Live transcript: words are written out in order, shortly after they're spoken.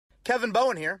Kevin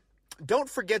Bowen here. Don't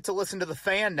forget to listen to The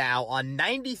Fan now on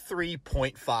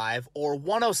 93.5 or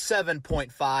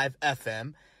 107.5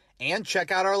 FM, and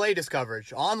check out our latest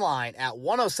coverage online at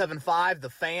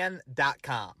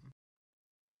 1075thefan.com.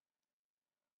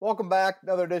 Welcome back.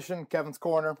 Another edition, Kevin's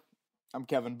Corner. I'm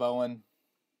Kevin Bowen,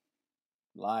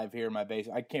 live here in my base.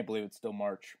 I can't believe it's still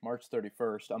March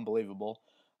 31st. Unbelievable.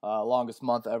 Longest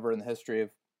month ever in the history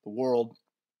of the world.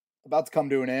 About to come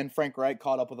to an end. Frank Reich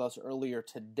caught up with us earlier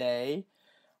today.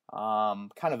 Kind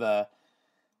of I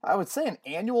would say an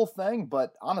annual thing,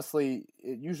 but honestly,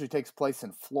 it usually takes place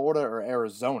in Florida or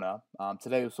Arizona.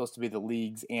 Today was supposed to be the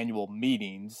league's annual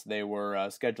meetings. They were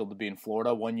scheduled to be in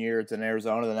Florida. One year it's in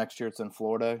Arizona, the next year it's in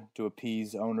Florida to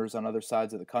appease owners on other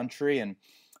sides of the country. And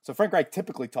so Frank Reich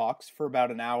typically talks for about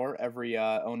an hour every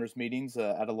owners' meetings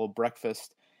at a little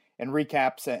breakfast and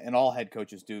recaps, and all head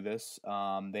coaches do this.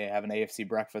 They have an AFC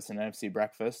breakfast and an NFC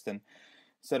breakfast, and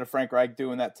instead of Frank Reich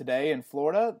doing that today in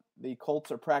Florida, the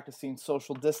Colts are practicing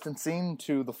social distancing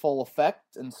to the full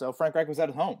effect, and so Frank Reich was at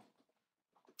his home.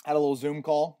 Had a little Zoom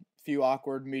call, a few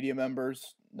awkward media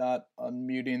members not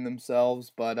unmuting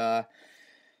themselves, but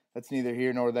that's neither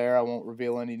here nor there. I won't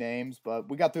reveal any names, but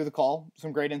we got through the call.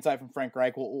 Some great insight from Frank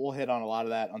Reich. We'll hit on a lot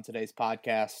of that on today's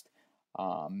podcast.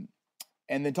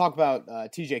 And then talk about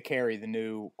TJ Carey, the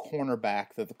new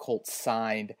cornerback that the Colts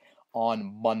signed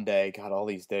on Monday. God, all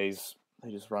these days,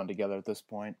 they just run together at this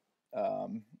point.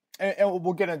 And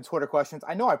we'll get into Twitter questions.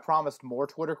 I know I promised more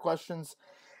Twitter questions.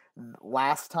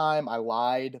 Last time I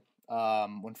lied.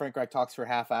 When Frank Reich talks for a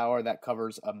half hour, that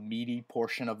covers a meaty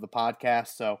portion of the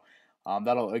podcast. So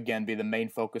that'll, again, be the main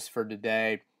focus for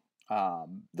today.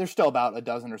 There's still about a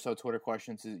dozen or so Twitter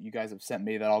questions that you guys have sent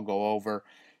me that I'll go over.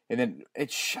 And then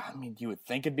you would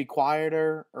think it'd be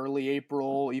quieter early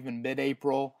April, even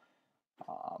mid-April.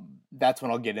 That's when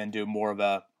I'll get into more of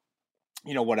a,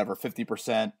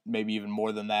 50%, maybe even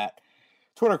more than that.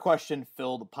 Twitter question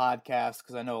filled podcast,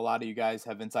 because I know a lot of you guys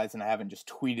have insights and I haven't just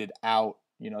tweeted out,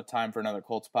 time for another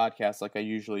Colts podcast like I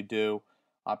usually do.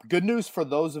 Good news for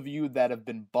those of you that have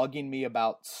been bugging me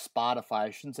about Spotify. I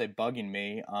shouldn't say bugging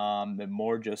me. It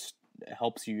more just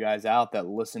helps you guys out that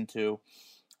listen to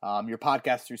your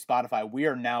podcast through Spotify. We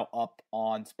are now up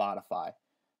on Spotify.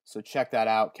 So check that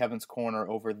out. Kevin's Corner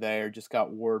over there. Just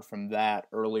got word from that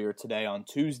earlier today on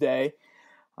Tuesday.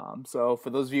 So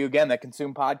for those of you, again, that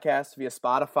consume podcasts via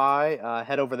Spotify,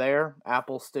 head over there.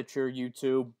 Apple, Stitcher,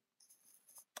 YouTube.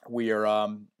 We are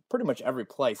pretty much every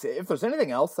place. If there's anything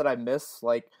else that I miss,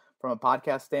 like from a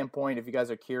podcast standpoint, if you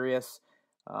guys are curious,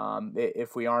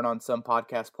 if we aren't on some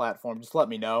podcast platform, just let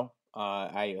me know.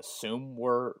 I assume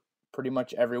we're pretty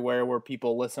much everywhere where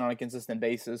people listen on a consistent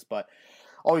basis, but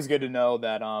always good to know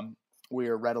that we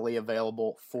are readily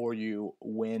available for you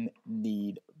when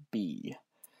need be.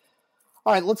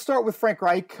 All right, let's start with Frank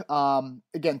Reich.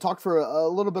 Again, talked for a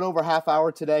little bit over a half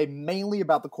hour today, mainly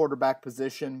about the quarterback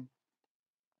position.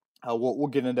 We'll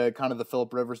get into kind of the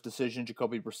Phillip Rivers decision,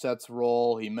 Jacoby Brissett's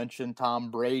role. He mentioned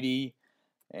Tom Brady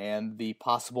and the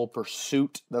possible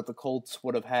pursuit that the Colts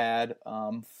would have had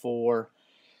for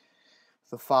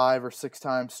the 5 or 6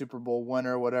 time Super Bowl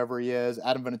winner, whatever he is.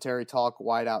 Adam Vinatieri talk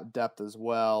wide out depth as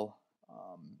well.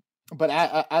 But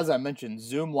as I mentioned,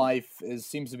 Zoom life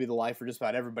seems to be the life for just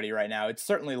about everybody right now. It's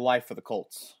certainly the life for the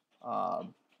Colts.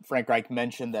 Frank Reich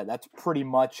mentioned that's pretty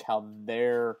much how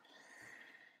they're,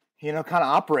 kind of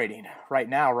operating right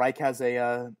now. Reich has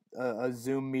a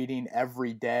Zoom meeting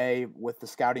every day with the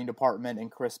scouting department and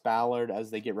Chris Ballard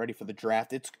as they get ready for the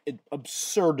draft. It's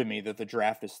absurd to me that the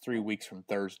draft is 3 weeks from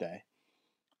Thursday.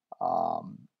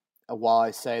 While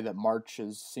I say that March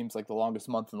seems like the longest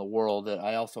month in the world,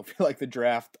 I also feel like the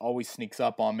draft always sneaks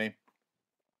up on me.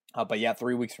 But yeah,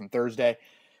 3 weeks from Thursday.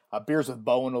 Beers with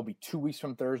Bowen will be 2 weeks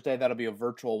from Thursday. That'll be a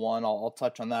virtual one. I'll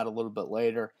touch on that a little bit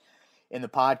later in the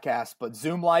podcast. But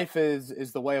Zoom life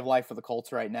is the way of life for the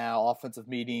Colts right now. Offensive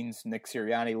meetings, Nick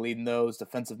Sirianni leading those.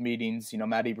 Defensive meetings,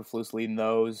 Matt Eberflus leading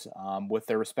those with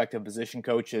their respective position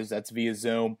coaches. That's via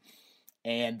Zoom.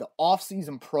 And the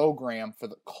offseason program for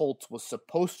the Colts was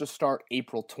supposed to start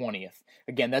April 20th.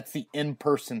 Again, that's the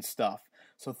in-person stuff.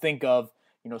 So think of,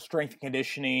 strength and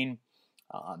conditioning.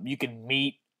 You can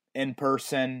meet in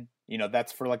person.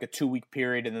 That's for like a 2-week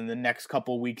period. And then the next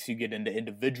couple of weeks you get into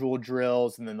individual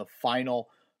drills. And then the final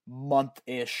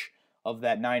month-ish of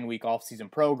that 9-week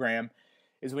offseason program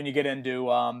is when you get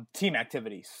into team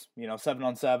activities.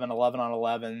 7-on-7,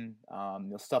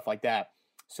 11-on-11, stuff like that.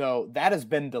 So that has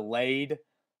been delayed.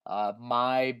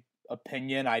 My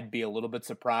opinion, I'd be a little bit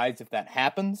surprised if that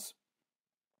happens,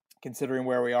 considering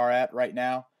where we are at right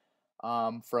now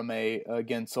from a,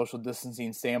 again, social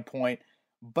distancing standpoint.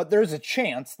 But there's a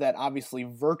chance that obviously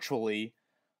virtually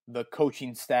the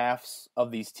coaching staffs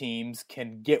of these teams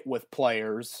can get with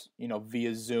players,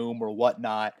 via Zoom or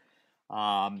whatnot.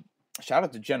 Shout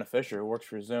out to Jenna Fisher, who works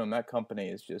for Zoom. That company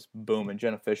is just booming.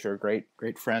 Jenna Fisher,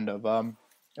 great friend of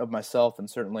myself and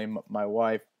certainly my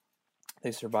wife.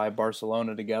 They survived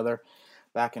Barcelona together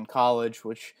back in college,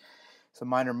 which is a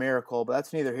minor miracle, but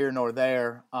that's neither here nor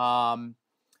there.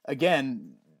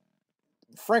 Again,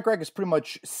 Frank Reich has pretty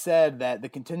much said that the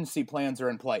contingency plans are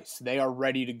in place. They are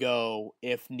ready to go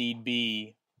if need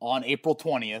be on April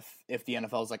 20th if the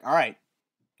NFL is like, all right,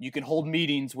 you can hold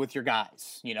meetings with your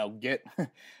guys.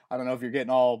 I don't know if you're getting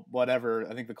all whatever.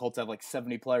 I think the Colts have like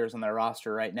 70 players on their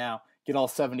roster right now. Get all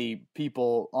 70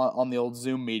 people on the old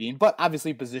Zoom meeting. But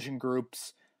obviously position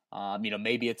groups,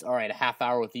 maybe it's all right, a half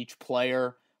hour with each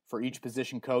player for each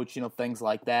position coach, things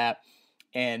like that.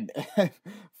 And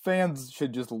fans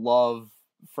should just love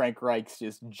Frank Reich's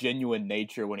just genuine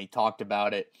nature when he talked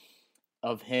about it,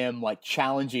 of him like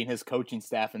challenging his coaching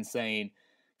staff and saying,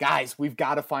 guys, we've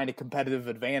got to find a competitive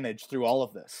advantage through all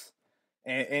of this.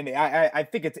 And I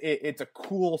think it's a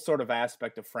cool sort of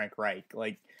aspect of Frank Reich.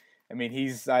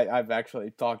 I've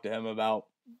actually talked to him about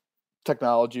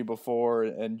technology before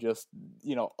and just,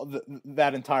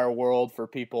 that entire world for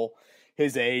people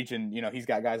his age. And, he's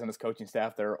got guys on his coaching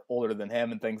staff that are older than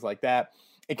him and things like that.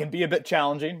 It can be a bit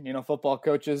challenging. Football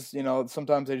coaches,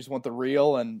 sometimes they just want the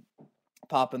reel and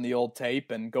pop in the old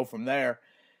tape and go from there.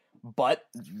 But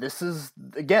this is,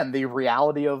 again, the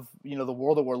reality of, the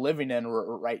world that we're living in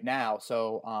right now.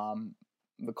 So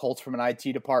the Colts, from an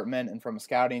IT department and from a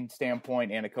scouting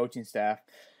standpoint and a coaching staff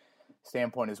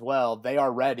standpoint as well, they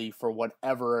are ready for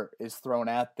whatever is thrown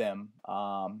at them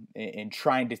in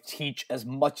trying to teach as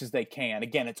much as they can.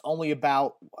 Again, it's only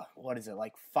about,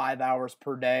 5 hours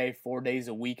per day, 4 days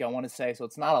a week, I want to say. So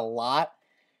it's not a lot,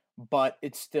 but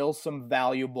it's still some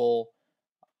valuable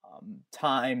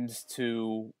times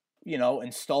to,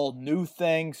 install new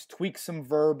things, tweak some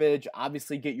verbiage,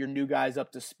 obviously get your new guys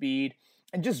up to speed,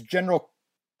 and just general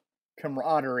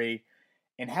camaraderie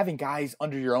and having guys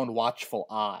under your own watchful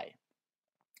eye.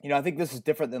 I think this is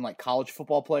different than like college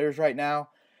football players right now.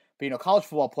 But, college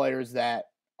football players that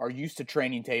are used to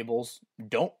training tables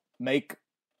don't make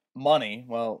money.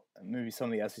 Well, maybe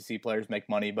some of the SEC players make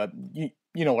money, but you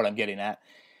know what I'm getting at.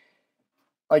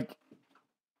 Like,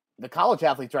 the college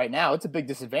athletes right now, it's a big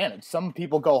disadvantage. Some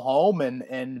people go home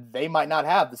and they might not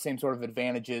have the same sort of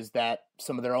advantages that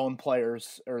some of their own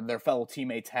players or their fellow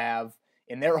teammates have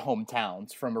in their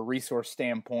hometowns from a resource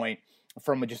standpoint,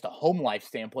 from just a home life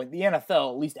standpoint. The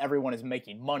NFL, at least everyone is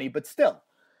making money, but still,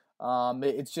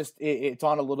 it's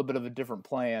on a little bit of a different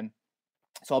plan.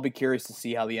 So I'll be curious to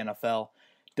see how the NFL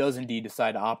does indeed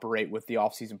decide to operate with the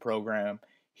offseason program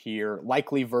here,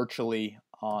 likely virtually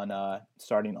on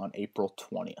starting on April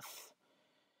 20th.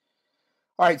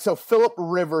 All right, so Philip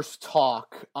Rivers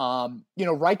talk.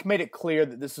 Reich made it clear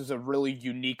that this is a really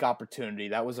unique opportunity.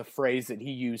 That was a phrase that he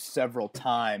used several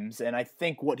times, and I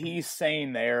think what he's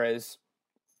saying there is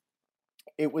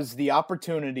it was the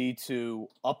opportunity to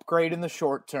upgrade in the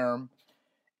short term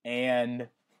and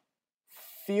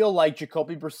feel like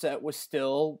Jacoby Brissett was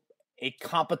still a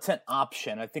competent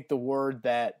option. I think the word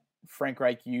that Frank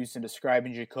Reich used in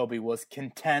describing Jacoby was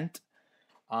content.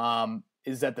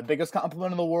 Is that the biggest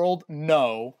compliment in the world?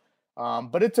 No.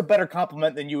 But it's a better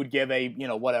compliment than you would give a,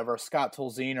 Scott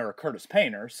Tolzien or a Curtis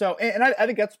Painter. So, and I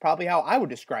think that's probably how I would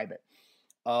describe it.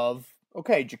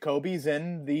 Okay, Jacoby's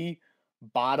in the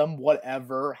bottom,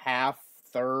 whatever, half,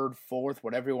 third, fourth,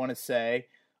 whatever you want to say,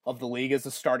 of the league as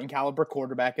a starting caliber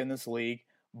quarterback in this league.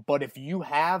 But if you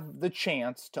have the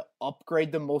chance to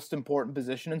upgrade the most important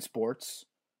position in sports,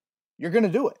 you're going to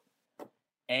do it.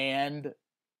 And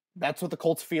that's what the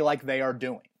Colts feel like they are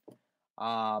doing.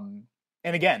 And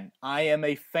again, I am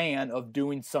a fan of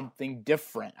doing something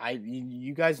different.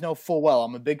 You guys know full well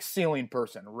I'm a big ceiling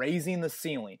person, raising the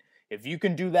ceiling. If you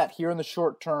can do that here in the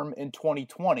short term in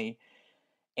 2020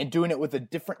 and doing it with a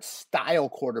different style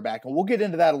quarterback, and we'll get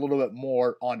into that a little bit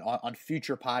more on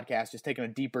future podcasts, just taking a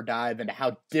deeper dive into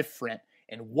how different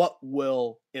and what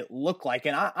will it look like.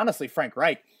 And honestly, Frank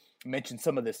Reich mentioned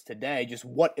some of this today, just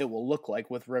what it will look like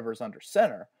with Rivers under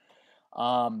center.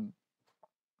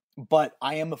 But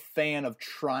I am a fan of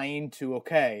trying to,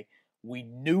 we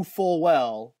knew full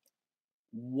well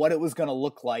what it was going to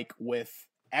look like with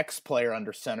X player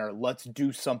under center. Let's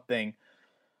do something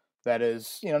that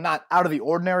is, not out of the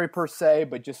ordinary per se,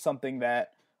 but just something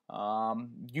that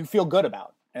you feel good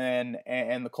about. And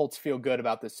the Colts feel good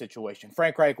about this situation.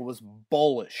 Frank Reich was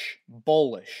bullish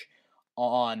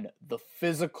on the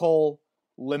physical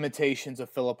limitations of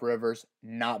Philip Rivers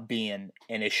not being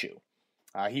an issue.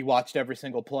 He watched every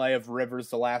single play of Rivers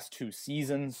the last 2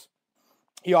 seasons.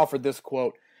 He offered this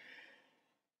quote: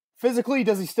 "Physically,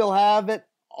 does he still have it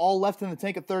all left in the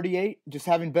tank at 38? Just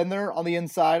having been there on the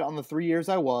inside on the 3 years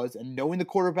I was, and knowing the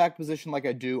quarterback position like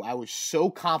I do, I was so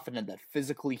confident that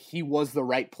physically he was the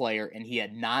right player and he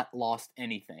had not lost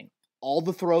anything. All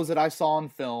the throws that I saw on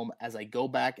film as I go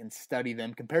back and study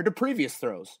them compared to previous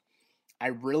throws, I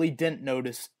really didn't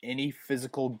notice any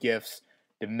physical gifts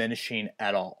diminishing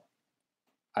at all.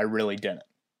 I really didn't."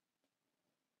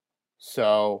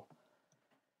 So,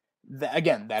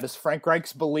 again, that is Frank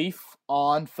Reich's belief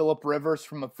on Phillip Rivers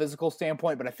from a physical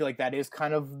standpoint, but I feel like that is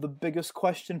kind of the biggest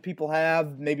question people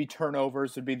have. Maybe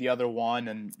turnovers would be the other one,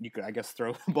 and you could, I guess,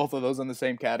 throw both of those in the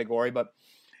same category, but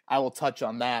I will touch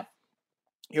on that.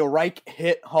 Reich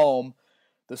hit home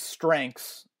the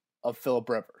strengths of Phillip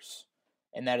Rivers,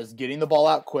 and that is getting the ball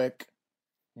out quick,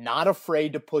 not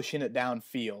afraid to pushing it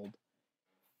downfield.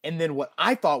 And then what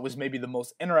I thought was maybe the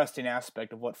most interesting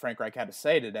aspect of what Frank Reich had to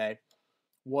say today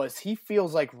was he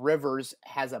feels like Rivers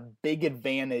has a big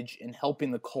advantage in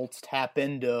helping the Colts tap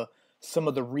into some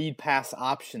of the read pass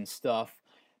option stuff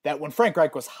that when Frank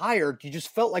Reich was hired, you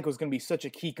just felt like it was going to be such a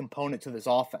key component to this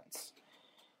offense.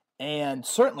 And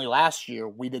certainly last year,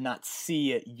 we did not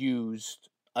see it used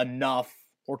enough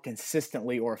or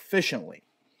consistently or efficiently.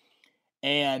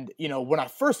 And, when I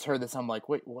first heard this, I'm like,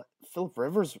 wait, what? Phillip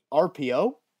Rivers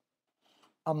RPO?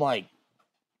 I'm like,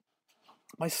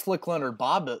 my Slick Leonard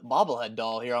bobblehead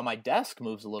doll here on my desk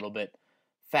moves a little bit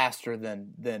faster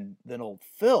than old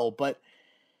Phil. But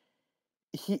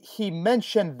he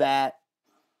mentioned that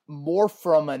more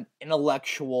from an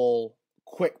intellectual,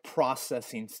 quick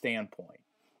processing standpoint.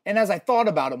 And as I thought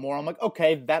about it more, I'm like,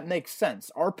 okay, that makes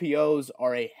sense. RPOs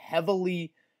are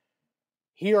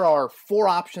here are 4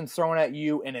 options thrown at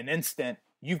you in an instant.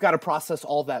 You've got to process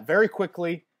all that very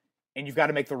quickly, and you've got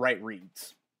to make the right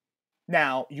reads.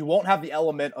 Now, you won't have the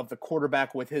element of the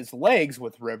quarterback with his legs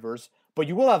with Rivers, but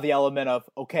you will have the element of,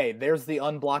 okay, there's the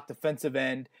unblocked defensive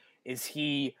end. Is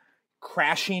he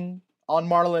crashing on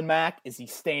Marlon Mack? Is he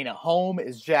staying at home?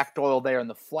 Is Jack Doyle there in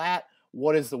the flat?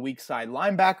 What is the weak side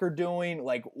linebacker doing?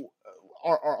 Like,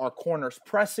 are corners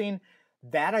pressing?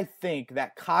 That, I think,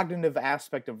 that cognitive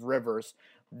aspect of Rivers,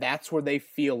 that's where they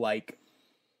feel like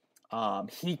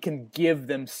he can give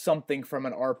them something from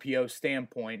an RPO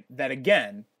standpoint that,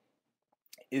 again,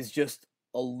 is just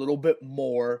a little bit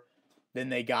more than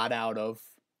they got out of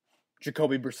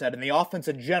Jacoby Brissett and the offense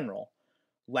in general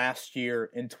last year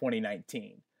in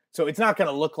 2019. So it's not going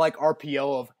to look like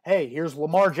RPO of, hey, here's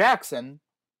Lamar Jackson,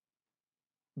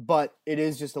 but it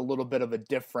is just a little bit of a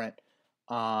different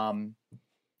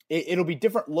it'll be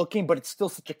different looking, but it's still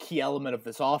such a key element of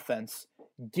this offense,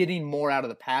 getting more out of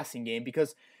the passing game,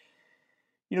 because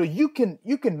you can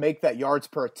make that yards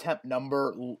per attempt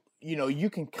number. You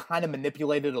can kind of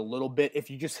manipulate it a little bit if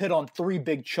you just hit on 3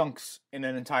 big chunks in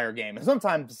an entire game. And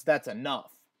sometimes that's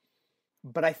enough.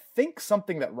 But I think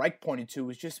something that Reich pointed to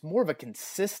was just more of a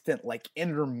consistent, like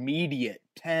intermediate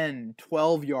 10,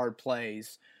 12-yard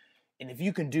plays. And if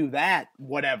you can do that,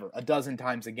 whatever, a dozen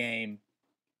times a game,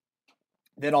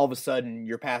 then all of a sudden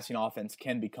your passing offense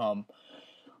can become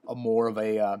a more of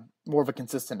a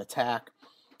consistent attack.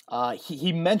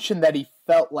 He mentioned that he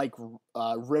felt like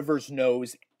Rivers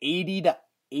knows 80 to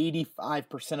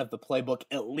 85% of the playbook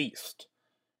at least,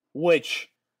 which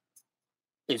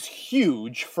is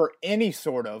huge for any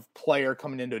sort of player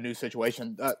coming into a new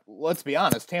situation. Let's be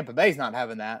honest, Tampa Bay's not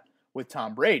having that with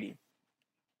Tom Brady.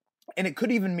 And it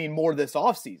could even mean more this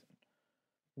offseason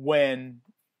when,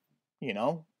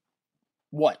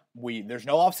 there's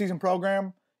no offseason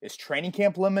program. Is training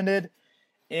camp limited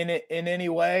in any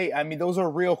way? I mean, those are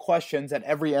real questions that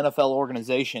every NFL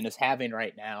organization is having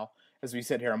right now as we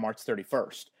sit here on March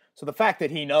 31st. So the fact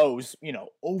that he knows,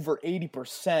 over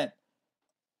 80%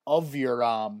 of your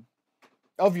own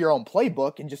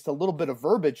playbook and just a little bit of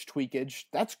verbiage tweakage,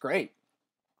 that's great.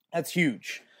 That's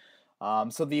huge.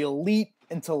 So the elite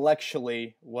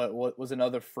intellectually what was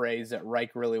another phrase that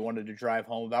Reich really wanted to drive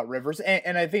home about Rivers.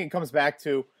 And I think it comes back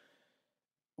to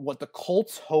what the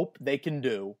Colts hope they can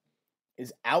do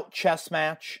is out chess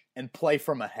match and play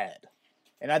from ahead.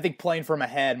 And I think playing from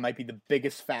ahead might be the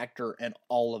biggest factor in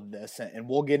all of this. And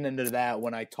we'll get into that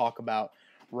when I talk about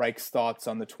Reich's thoughts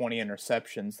on the 20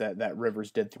 interceptions that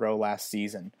Rivers did throw last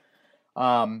season.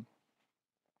 Reich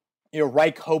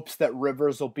hopes that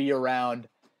Rivers will be around,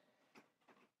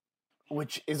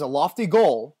 which is a lofty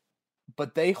goal,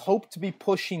 but they hope to be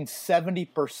pushing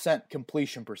 70%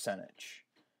 completion percentage.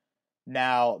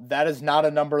 Now, that is not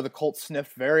a number the Colts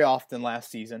sniffed very often last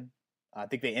season. I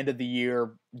think they ended the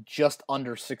year just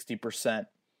under 60%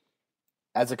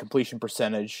 as a completion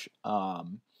percentage.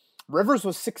 Rivers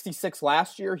was 66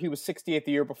 last year. He was 68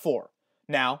 the year before.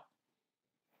 Now,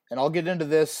 and I'll get into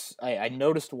this. I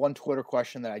noticed one Twitter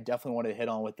question that I definitely wanted to hit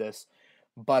on with this,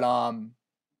 but I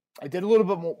did a little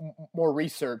bit more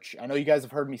research. I know you guys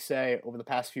have heard me say over the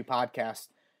past few podcasts,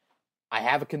 I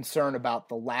have a concern about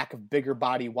the lack of bigger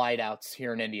body wideouts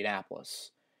here in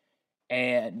Indianapolis.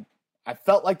 And I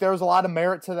felt like there was a lot of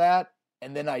merit to that.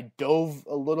 And then I dove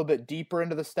a little bit deeper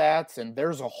into the stats, and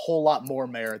there's a whole lot more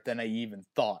merit than I even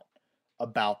thought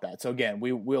about that. So again,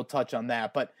 we'll touch on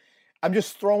that. But I'm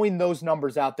just throwing those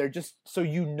numbers out there just so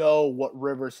you know what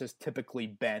Rivers has typically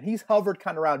been. He's hovered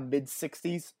kind of around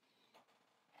mid-60s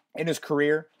in his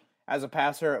career as a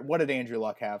passer. What did Andrew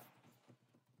Luck have?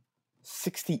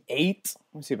 68?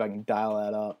 Let me see if I can dial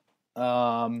that up.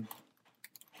 God,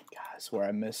 I swear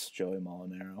I miss Joey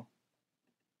Molinaro.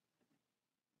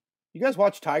 You guys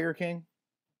watch Tiger King?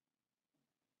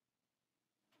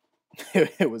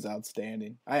 It was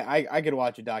outstanding. I could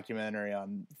watch a documentary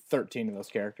on 13 of those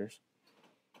characters.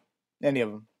 Any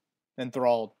of them.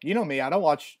 Enthralled. You know me, I don't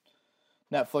watch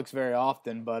Netflix very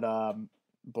often, but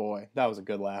boy, that was a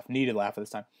good laugh. Needed laugh at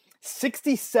this time.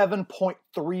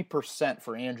 67.3%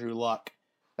 for Andrew Luck.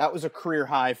 That was a career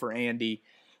high for Andy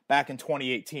back in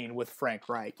 2018 with Frank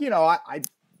Reich. You know, I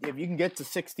if you can get to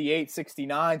 68,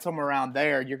 69, somewhere around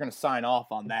there, you're going to sign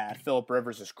off on that. Philip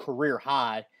Rivers' career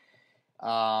high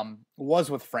was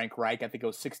with Frank Reich. I think it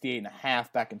was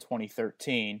 68.5 back in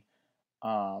 2013.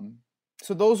 So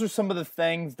those are some of the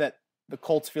things that the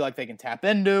Colts feel like they can tap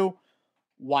into,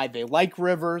 why they like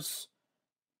Rivers.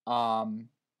 And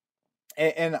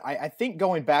I think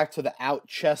going back to the out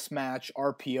chess match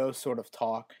RPO sort of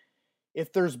talk,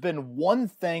 if there's been one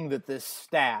thing that this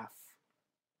staff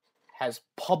has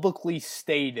publicly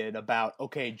stated about,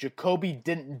 okay, Jacoby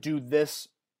didn't do this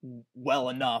well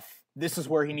enough, this is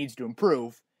where he needs to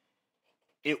improve,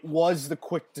 it was the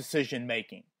quick decision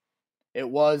making. It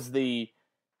was the,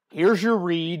 here's your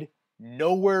read,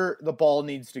 know where the ball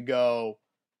needs to go,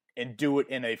 and do it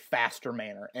in a faster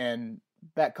manner. And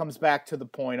that comes back to the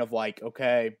point of like,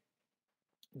 okay,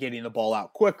 getting the ball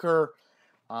out quicker,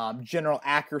 general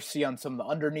accuracy on some of the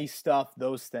underneath stuff,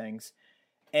 those things.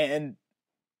 And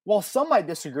while some might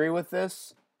disagree with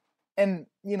this, and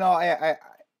you know, I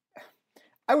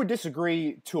would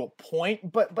disagree to a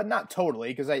point, but not totally,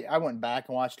 because I went back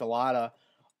and watched a lot of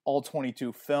all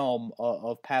 22 film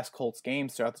of past Colts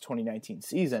games throughout the 2019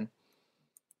 season.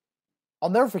 I'll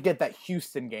never forget that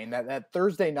Houston game, that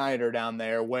Thursday nighter down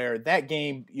there, where that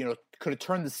game, you know, could have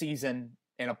turned the season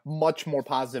in a much more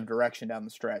positive direction down the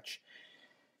stretch.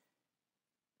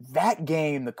 That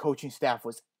game, the coaching staff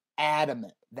was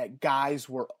adamant that guys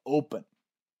were open.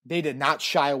 They did not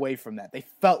shy away from that. They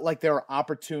felt like there were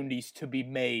opportunities to be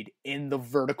made in the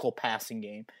vertical passing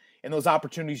game, and those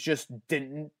opportunities just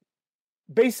didn't.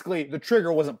 Basically, the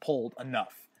trigger wasn't pulled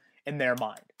enough in their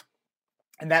mind,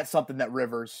 and that's something that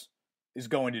Rivers is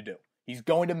going to do. He's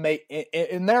going to make,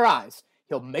 in their eyes,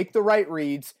 he'll make the right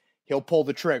reads, he'll pull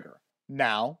the trigger.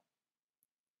 Now,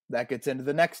 that gets into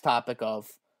the next topic of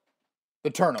the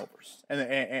turnovers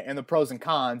and the pros and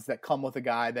cons that come with a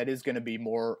guy that is going to be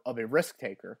more of a risk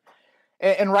taker.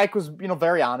 And Reich was, you know,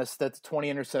 very honest that the 20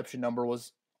 interception number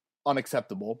was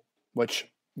unacceptable, which,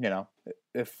 you know,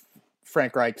 if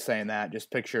Frank Reich's saying that, just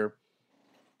picture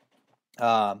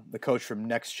the coach from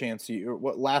Next Chance U, or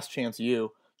what Last Chance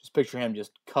U, just picture him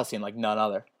just cussing like none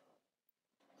other.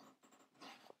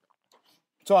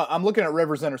 So I'm looking at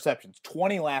Rivers' interceptions,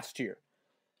 20 last year.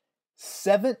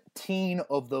 17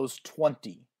 of those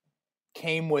 20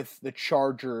 came with the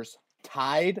Chargers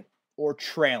tied or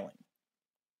trailing.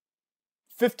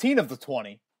 15 of the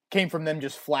 20 came from them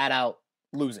just flat out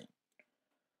losing.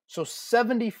 So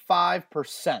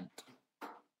 75%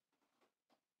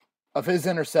 of his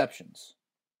interceptions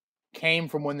came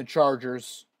from when the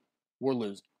Chargers were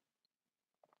losing.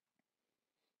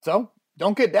 So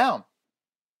don't get down.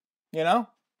 You know?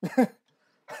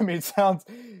 I mean, it sounds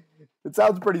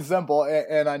pretty simple,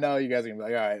 and I know you guys are going to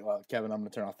be like, all right, well, Kevin, I'm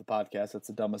going to turn off the podcast. That's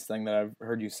the dumbest thing that I've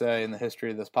heard you say in the history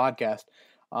of this podcast,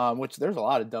 which there's a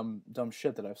lot of dumb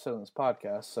shit that I've said on this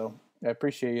podcast, so I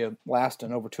appreciate you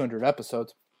lasting over 200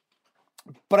 episodes.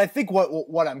 But I think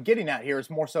what I'm getting at here is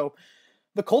more so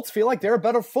the Colts feel like they're a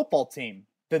better football team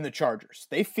than the Chargers.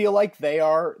 They feel like they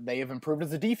have improved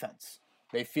as a defense.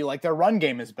 They feel like their run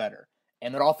game is better,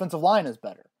 and their offensive line is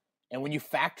better. And when you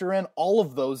factor in all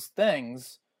of those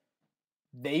things,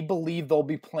 they believe they'll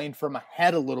be playing from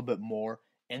ahead a little bit more.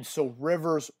 And so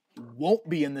Rivers won't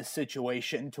be in this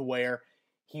situation to where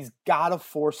he's got to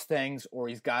force things or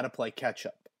he's got to play catch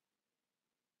up.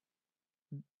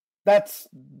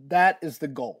 That is the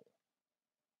goal.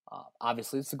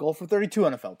 Obviously, it's the goal for 32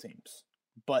 NFL teams.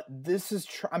 But this is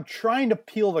I'm trying to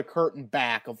peel the curtain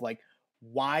back of like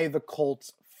why the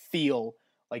Colts feel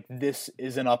like this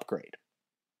is an upgrade.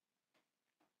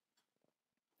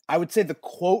 I would say the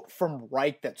quote from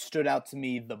Reich that stood out to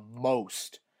me the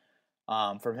most,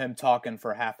 from him talking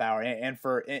for a half hour, and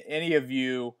for any of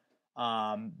you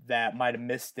that might have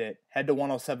missed it, head to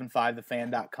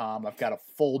 1075thefan.com. I've got a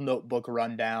full notebook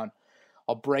rundown.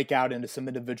 I'll break out into some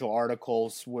individual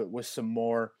articles with some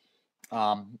more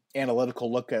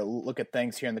analytical look at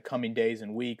things here in the coming days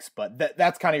and weeks. But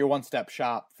that's kind of your one-stop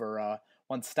shop for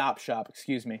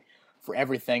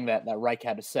everything that Reich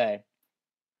had to say.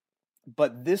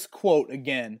 But this quote,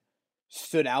 again,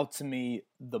 stood out to me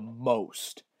the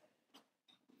most.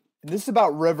 And this is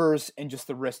about Rivers and just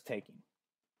the risk-taking.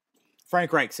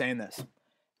 Frank Reich saying this: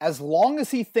 as long as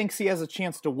he thinks he has a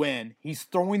chance to win, he's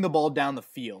throwing the ball down the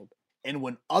field. And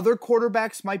when other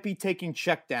quarterbacks might be taking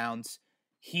checkdowns,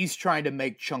 he's trying to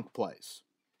make chunk plays.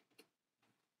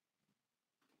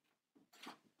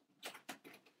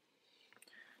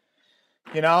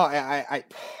 You know, I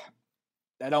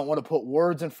don't want to put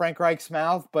words in Frank Reich's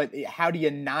mouth, but how do you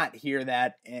not hear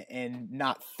that and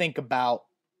not think about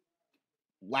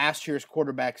last year's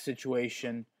quarterback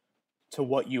situation to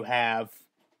what you have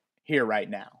here right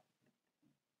now?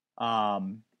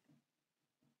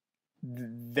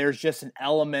 There's just an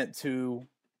element to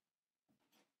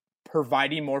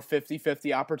providing more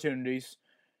 50-50 opportunities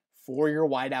for your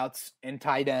wideouts and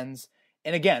tight ends.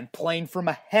 And again, playing from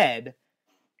ahead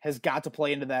has got to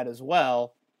play into that as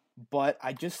well. But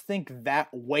I just think that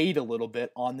weighed a little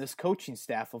bit on this coaching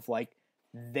staff of like,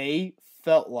 they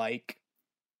felt like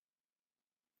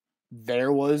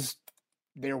there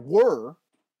were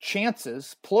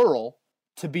chances, plural,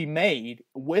 to be made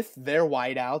with their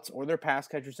wideouts or their pass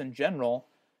catchers in general,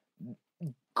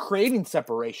 creating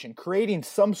separation, creating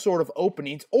some sort of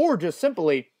openings, or just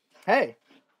simply, hey,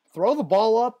 throw the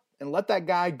ball up and let that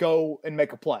guy go and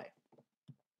make a play.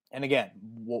 And again,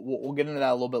 we'll get into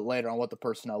that a little bit later on what the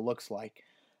personnel looks like.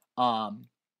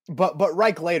 But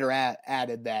Reich later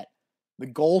added that the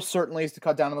goal certainly is to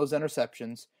cut down on those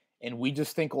interceptions, and we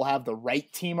just think we'll have the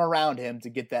right team around him to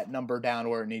get that number down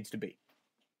where it needs to be.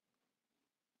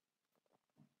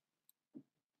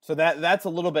 So that's a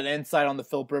little bit of insight on the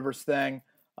Philip Rivers thing.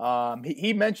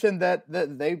 He mentioned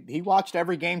that he watched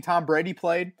every game Tom Brady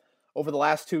played over the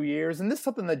last 2 years, and this is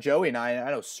something that Joey and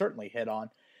I know certainly hit on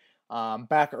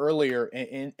back earlier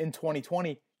in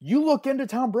 2020. You look into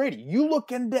Tom Brady, you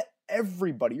look into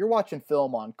everybody. You're watching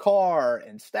film on Carr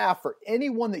and Stafford,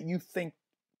 anyone that you think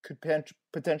could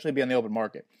potentially be on the open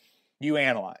market. You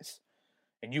analyze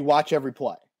and you watch every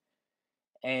play.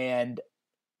 And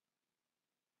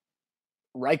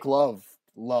Reich loved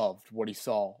what he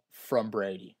saw from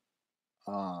Brady.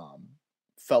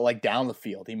 Felt like down the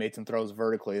field, he made some throws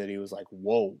vertically that he was like,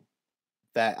 whoa.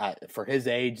 For his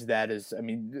age, that is, I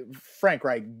mean, Frank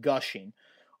Reich gushing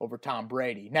over Tom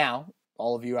Brady. Now,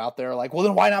 all of you out there are like, well,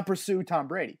 then why not pursue Tom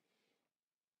Brady?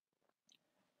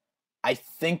 I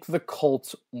think the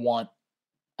Colts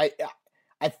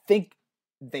I think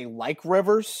they like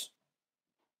Rivers.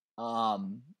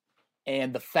 And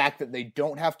the fact that they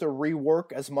don't have to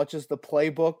rework as much as the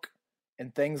playbook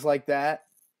and things like that.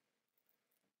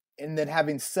 And then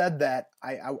having said that,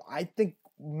 I think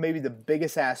maybe the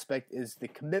biggest aspect is the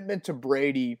commitment to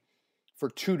Brady for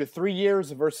 2 to 3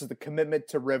 years versus the commitment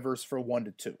to Rivers for 1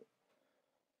 to 2.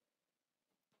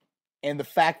 And the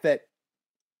fact that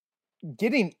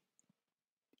getting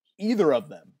either of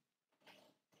them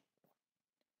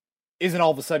isn't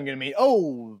all of a sudden going to mean,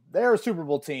 oh, they're a Super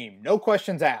Bowl team, no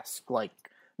questions asked. Like,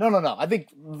 no. I think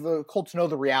the Colts know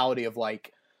the reality of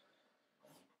like,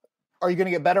 are you going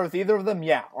to get better with either of them?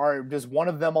 Yeah. Or does one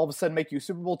of them all of a sudden make you a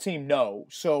Super Bowl team? No.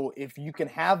 So if you can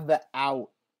have the out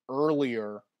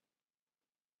earlier,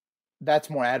 that's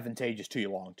more advantageous to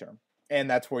you long term. And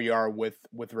that's where you are with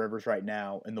Rivers right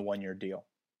now in the 1-year deal.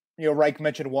 You know, Reich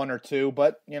mentioned 1 or 2,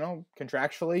 but, you know,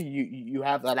 contractually, you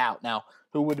have that out. Now,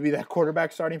 who would be that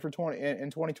quarterback starting for in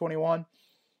 2021?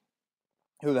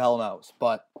 Who the hell knows?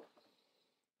 But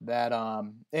that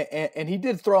and he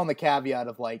did throw in the caveat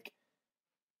of like,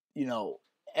 you know,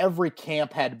 every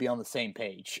camp had to be on the same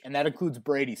page, and that includes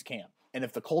Brady's camp. And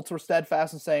if the Colts were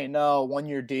steadfast in saying, no,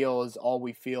 1-year deal is all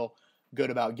we feel good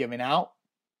about giving out,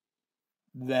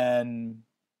 then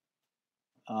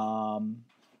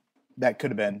that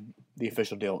could have been the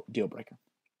official deal breaker.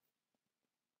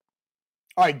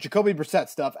 All right, Jacoby Brissett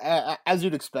stuff. As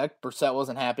you'd expect, Brissett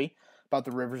wasn't happy about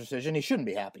the Rivers decision. He shouldn't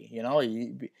be happy. You know,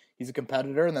 he's a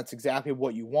competitor, and that's exactly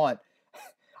what you want.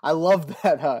 I love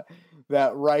that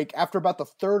Reich, after about the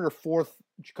 3rd or 4th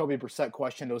Jacoby Brissett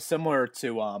question, it was similar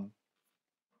to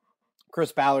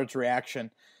Chris Ballard's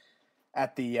reaction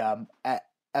at the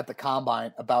at the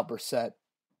combine about Brissett.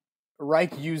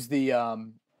 Reich used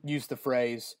the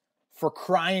phrase, "For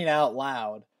crying out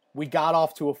loud, we got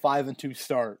off to a 5-2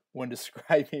 start" when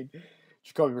describing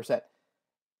Jacoby Brissett.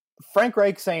 Frank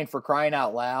Reich saying "for crying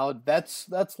out loud," that's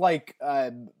like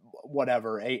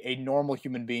whatever, a normal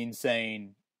human being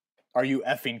saying, "Are you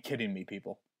effing kidding me,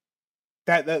 people?"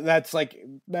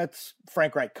 That's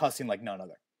Frank Reich cussing like none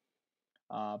other.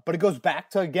 But it goes back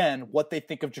to, again, what they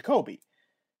think of Jacoby.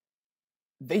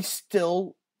 They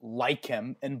still like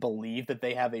him and believe that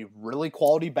they have a really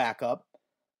quality backup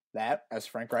that, as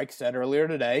Frank Reich said earlier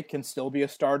today, can still be a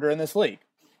starter in this league.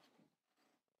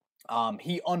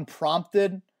 He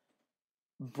unprompted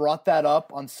brought that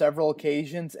up on several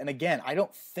occasions. And again, I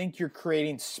don't think you're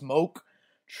creating smoke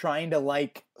trying to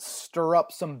like stir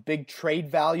up some big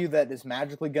trade value that is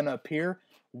magically going to appear.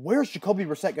 Where's Jacoby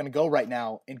Brissett going to go right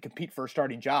now and compete for a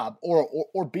starting job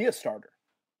or be a starter?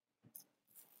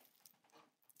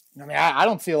 I mean, I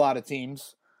don't see a lot of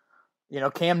teams. You know,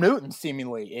 Cam Newton,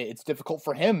 seemingly, it's difficult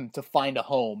for him to find a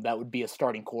home that would be a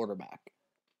starting quarterback.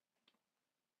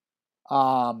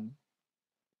 And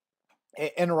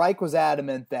Reich was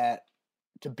adamant that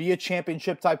to be a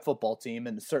championship-type football team,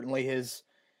 and certainly his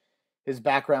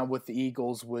background with the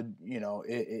Eagles would,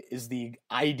 is the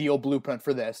ideal blueprint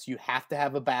for this. You have to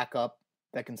have a backup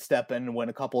that can step in and win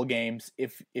a couple of games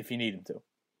if you need him to.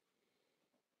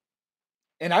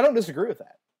 And I don't disagree with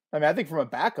that. I mean, I think from a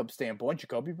backup standpoint,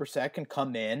 Jacoby Brissett can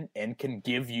come in and can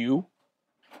give you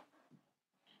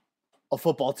a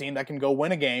football team that can go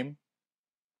win a game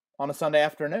on a Sunday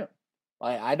afternoon.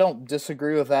 I don't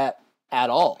disagree with that at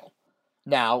all.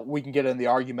 Now, we can get in the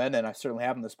argument, and I certainly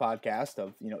have in this podcast,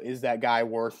 of, is that guy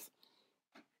worth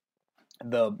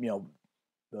the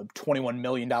 $21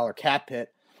 million cap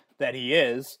hit that he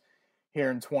is here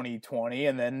in 2020?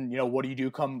 And then, what do you do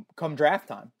come draft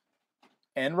time?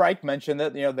 And Reich mentioned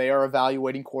that, they are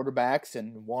evaluating quarterbacks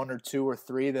and one or two or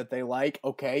three that they like.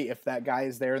 Okay, if that guy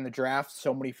is there in the draft,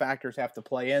 so many factors have to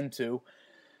play into,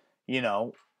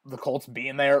 the Colts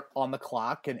being there on the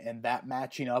clock and that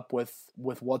matching up with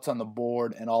what's on the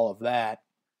board and all of that.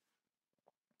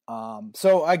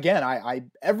 So again, I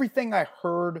everything I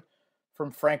heard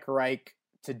from Frank Reich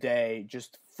today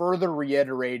just further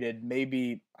reiterated,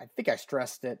 maybe I think I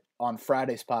stressed it on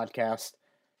Friday's podcast,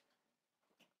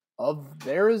 of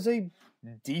there is a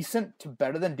decent to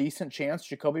better than decent chance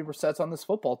Jacoby Brissett's on this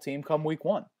football team come week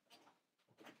 1.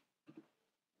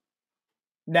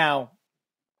 Now,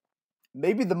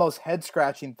 maybe the most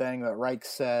head-scratching thing that Reich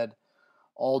said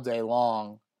all day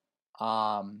long,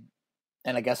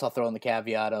 and I guess I'll throw in the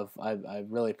caveat of I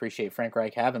really appreciate Frank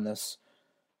Reich having this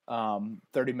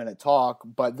 30-minute talk,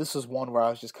 but this is one where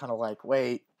I was just kind of like,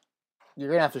 wait, you're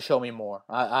going to have to show me more.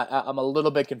 I'm a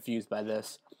little bit confused by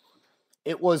this.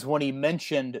 It was when he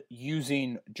mentioned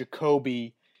using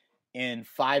Jacoby in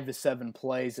 5 to 7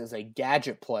 plays as a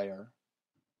gadget player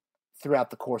throughout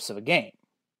the course of a game.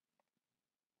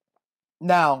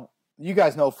 Now, you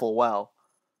guys know full well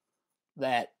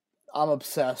that I'm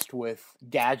obsessed with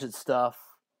gadget stuff,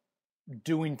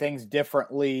 doing things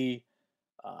differently,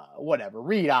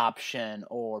 read option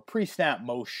or pre-snap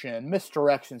motion,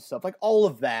 misdirection stuff, like all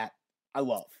of that I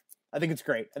love. I think it's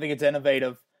great. I think it's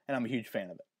innovative, and I'm a huge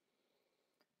fan of it.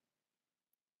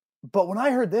 But when I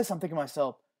heard this, I'm thinking to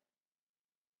myself,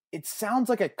 it sounds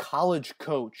like a college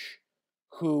coach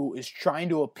who is trying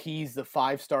to appease the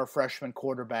 5-star freshman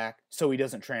quarterback so he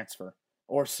doesn't transfer.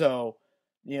 Or so,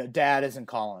 dad isn't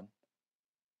calling.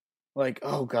 Like,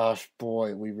 oh gosh,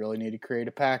 boy, we really need to create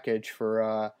a package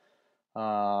for,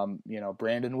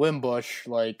 Brandon Wimbush.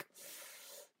 Like,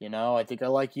 I think I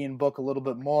like Ian Book a little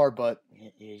bit more, but,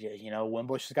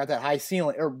 Wimbush has got that high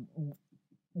ceiling or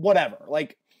whatever.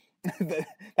 Like,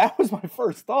 that was my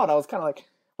first thought. I was kind of like,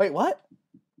 wait, what?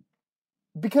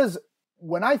 Because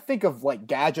when I think of like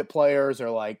gadget players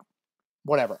or like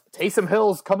whatever, Taysom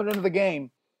Hill's coming into the game,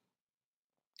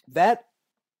 that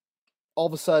all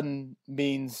of a sudden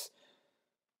means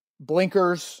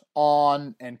blinkers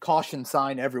on and caution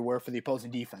sign everywhere for the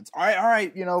opposing defense. All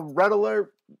right, red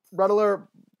alert,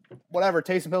 whatever,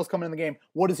 Taysom Hill's coming in the game.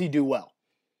 What does he do well?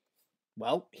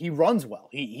 Well, he runs well.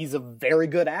 He's a very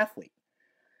good athlete.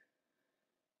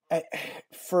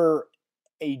 For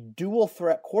a dual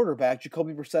threat quarterback,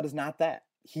 Jacoby Brissett is not that.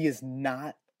 He is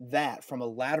not that. From a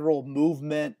lateral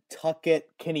movement, tuck it.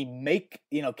 Can he make,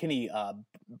 can he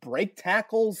break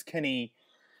tackles? Can he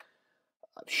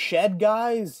shed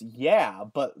guys? Yeah,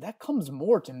 but that comes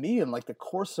more to me in like the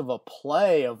course of a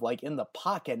play of like in the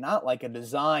pocket, not like a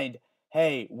designed,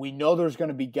 hey, we know there's going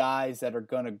to be guys that are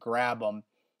going to grab them,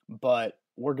 but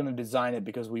we're going to design it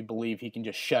because we believe he can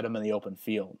just shed him in the open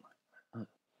field.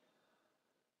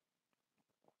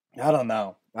 I don't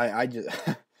know. I just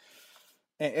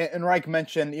and Reich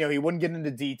mentioned, he wouldn't get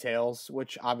into details,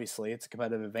 which obviously it's a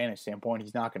competitive advantage standpoint.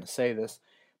 He's not going to say this,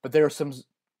 but there are some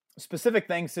specific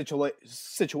things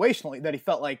situationally that he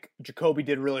felt like Jacoby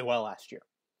did really well last year.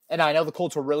 And I know the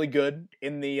Colts were really good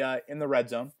in the red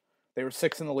zone. They were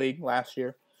 6th in the league last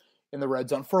year in the red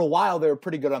zone. For a while, they were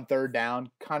pretty good on third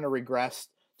down, kind of regressed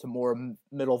to more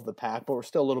middle of the pack, but we're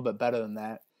still a little bit better than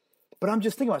that. But I'm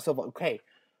just thinking to myself, okay,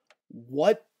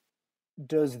 what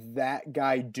does that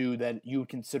guy do that you would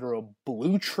consider a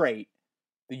blue trait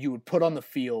that you would put on the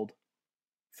field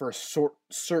for a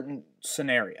certain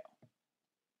scenario?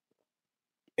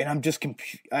 And I'm just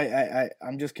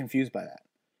I'm just confused by that.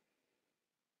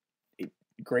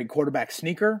 Great quarterback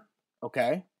sneaker,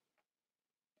 okay.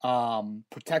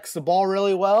 Protects the ball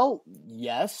really well,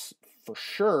 yes, for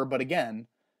sure. But again,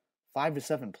 5 to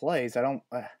 7 plays, I don't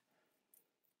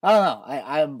know.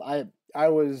 I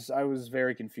was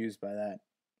very confused by that.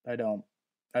 I don't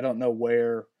know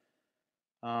where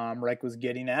Reich was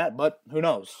getting at, but who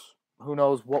knows? Who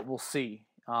knows what we'll see?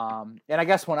 And I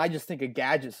guess when I just think of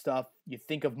gadget stuff, you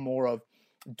think of more of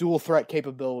dual threat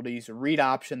capabilities, read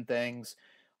option things,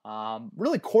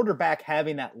 really quarterback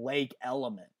having that leg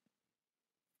element.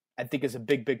 I think is a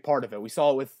big part of it. We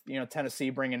saw it with Tennessee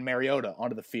bringing Mariota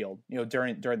onto the field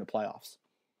during the playoffs.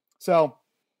 So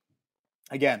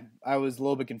again, I was a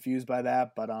little bit confused by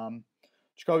that, but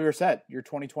Jacoby Brissett, your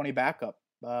 2020 backup.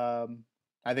 I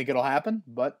think it'll happen,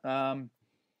 but we'll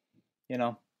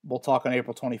talk on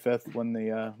April 25th when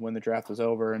the draft is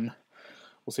over, and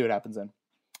we'll see what happens then.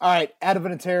 All right, Adam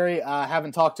Vinatieri,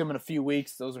 haven't talked to him in a few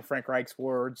weeks. Those are Frank Reich's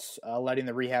words, letting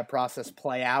the rehab process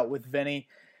play out with Vinny.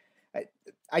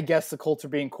 I guess the Colts are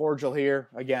being cordial here.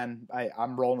 Again,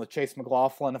 I'm rolling with Chase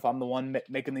McLaughlin. If I'm the one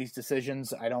making these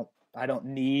decisions, I don't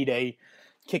need a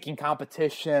kicking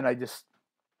competition. I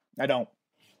don't.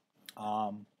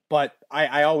 But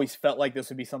I always felt like this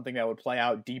would be something that would play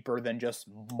out deeper than just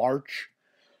March.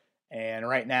 And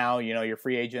right now, your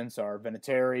free agents are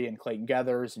Vinatieri and Clayton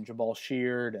Geathers and Jabal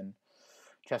Sheard and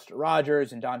Chester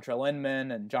Rogers and Dontrell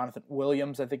Inman and Jonathan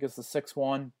Williams, I think is the 6th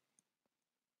one.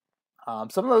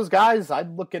 Some of those guys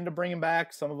I'd look into bringing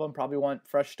back. Some of them probably want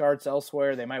fresh starts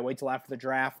elsewhere. They might wait till after the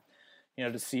draft,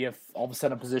 to see if all of a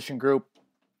sudden a position group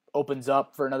opens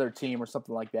up for another team or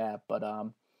something like that. But,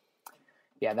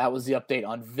 yeah, that was the update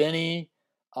on Vinny.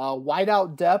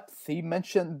 Wideout depth, he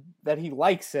mentioned that he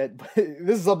likes it, but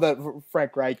this is something that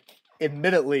Frank Reich,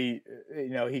 admittedly,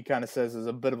 he kind of says is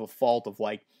a bit of a fault of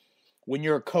like, when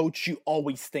you're a coach, you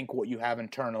always think what you have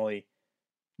internally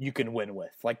you can win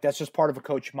with. Like, that's just part of a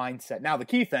coach mindset. Now, the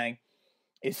key thing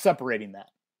is separating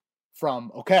that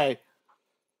from, okay,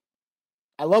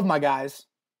 I love my guys,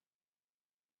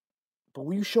 but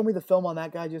will you show me the film on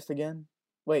that guy just again?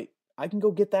 Wait, I can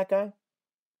go get that guy?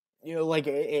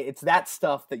 It's that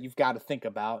stuff that you've got to think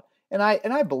about. And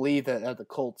I believe that the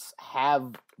Colts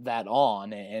have that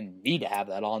on and need to have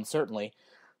that on, certainly,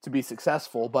 to be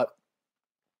successful. But,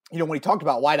 when he talked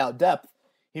about wideout depth,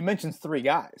 he mentions 3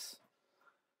 guys.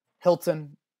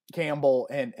 Hilton, Campbell,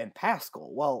 and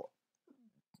Pascal. Well,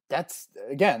 that's,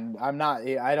 again,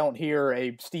 I don't hear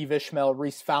a Steve Ishmael,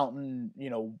 Reese Fountain,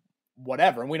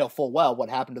 whatever. And we know full well what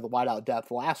happened to the wideout depth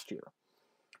last year.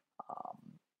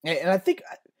 And I think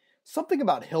something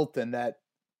about Hilton that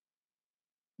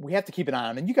we have to keep an eye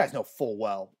on, and you guys know full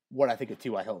well what I think of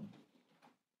T.Y. Hilton.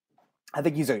 I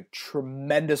think he's a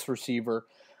tremendous receiver.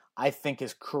 I think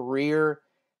his career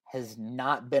has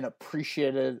not been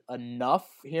appreciated enough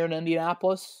here in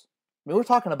Indianapolis. I mean, we're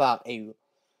talking about I'm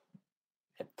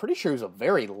pretty sure he was a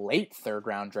very late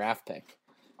 3rd-round draft pick.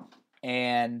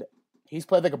 And he's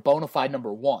played like a bona fide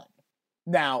number 1.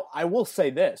 Now, I will say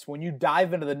this. When you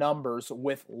dive into the numbers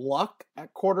with luck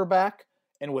at quarterback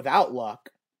and without luck,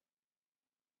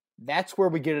 that's where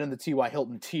we get into the T.Y.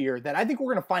 Hilton tier that I think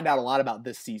we're going to find out a lot about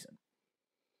this season.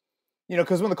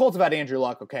 Because when the Colts have had Andrew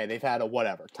Luck, okay, they've had a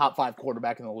whatever, top 5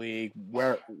 quarterback in the league,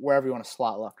 wherever you want to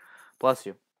slot Luck. Bless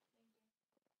you.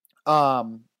 But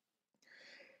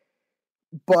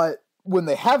when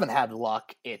they haven't had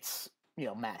Luck, it's,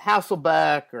 Matt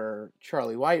Hasselbeck or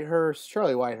Charlie Whitehurst.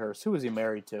 Charlie Whitehurst, who was he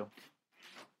married to?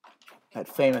 That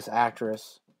famous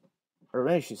actress. Or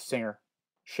maybe she's a singer.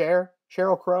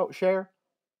 Sheryl Crow? Cher?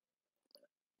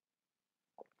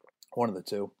 One of the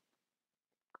two.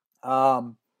 I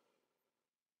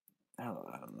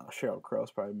don't know. Sheryl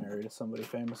Crow's probably married to somebody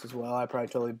famous as well. I probably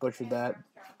totally butchered that.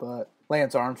 But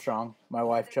Lance Armstrong, my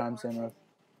wife chimes in with.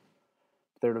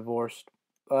 They're divorced.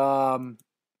 Thank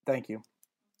you.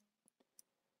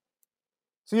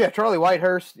 So, yeah, Charlie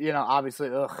Whitehurst, obviously,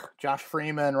 Josh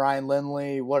Freeman, Ryan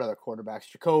Lindley, what other quarterbacks?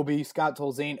 Jacoby, Scott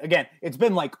Tolzien. Again, it's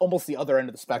been like almost the other end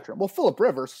of the spectrum. Well, Phillip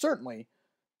Rivers certainly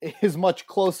is much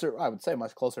closer, I would say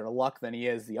much closer to luck than he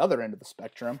is the other end of the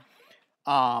spectrum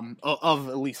of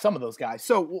at least some of those guys.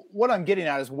 So what I'm getting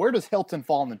at is, where does Hilton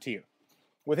fall in the tier?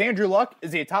 With Andrew Luck,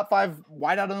 is he a top 5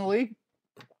 wideout in the league?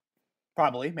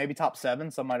 Probably, maybe top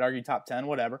 7. Some might argue top 10,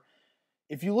 whatever.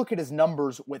 If you look at his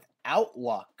numbers without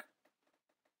Luck,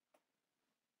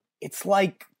 it's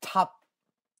like top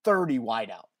 30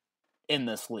 wideout in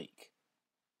this league.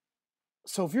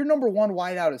 So if your number one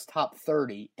wideout is top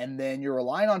 30, and then you're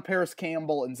relying on Paris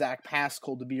Campbell and Zach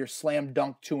Pascal to be your slam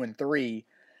dunk 2 and 3,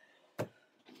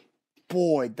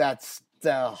 boy, that's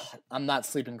I'm not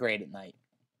sleeping great at night.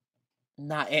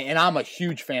 And I'm a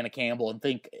huge fan of Campbell and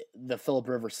think the Phillip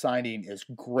Rivers signing is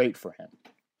great for him.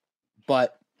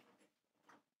 But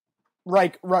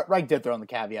Reich did throw in the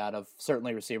caveat of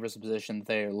certainly receivers, a position that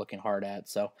they are looking hard at.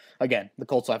 So, again, the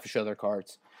Colts will have to show their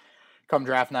cards come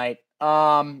draft night.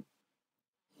 All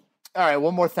right,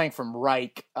 one more thing from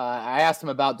Reich. I asked him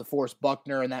about DeForest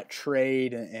Buckner and that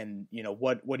trade and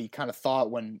what he kind of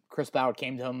thought when Chris Ballard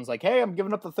came to him and was like, hey, I'm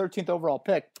giving up the 13th overall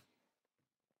pick.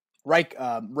 Reich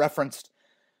referenced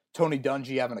Tony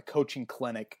Dungy having a coaching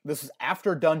clinic. This is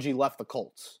after Dungy left the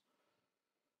Colts.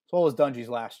 So what was Dungy's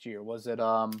last year? Was it,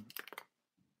 I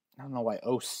don't know why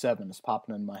 07 is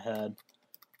popping in my head.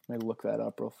 Let me look that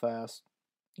up real fast.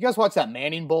 You guys watched that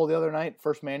Manning Bowl the other night?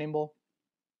 First Manning Bowl?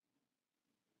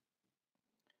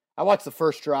 I watched the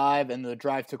first drive, and the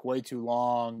drive took way too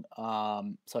long,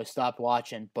 so I stopped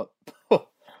watching. But,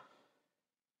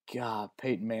 God,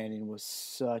 Peyton Manning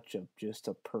was just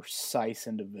a precise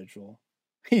individual.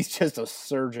 He's just a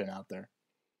surgeon out there.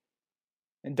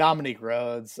 And Dominique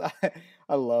Rhodes.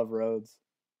 I love Rhodes.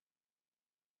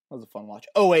 That was a fun watch.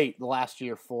 08, the last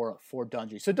year for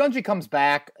Dungy. So Dungy comes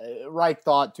back, Reich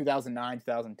thought 2009,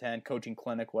 2010, coaching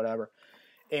clinic, whatever,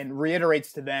 and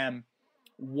reiterates to them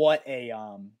what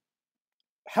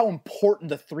how important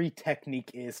the 3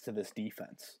 technique is to this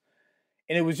defense.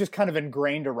 And it was just kind of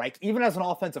ingrained to Reich, even as an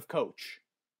offensive coach.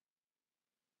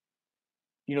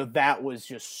 That was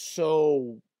just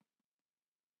so,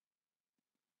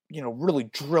 really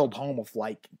drilled home of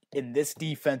like, in this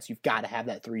defense, you've got to have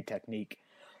that 3 technique.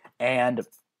 And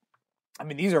I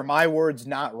mean, these are my words,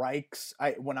 not Reich's.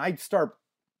 When I start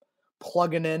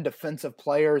plugging in defensive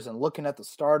players and looking at the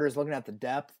starters, looking at the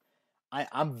depth,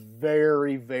 I'm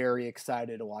very, very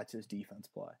excited to watch this defense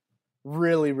play.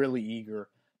 Really, really eager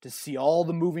to see all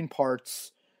the moving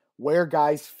parts, where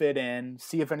guys fit in,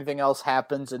 see if anything else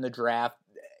happens in the draft.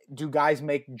 Do guys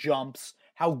make jumps?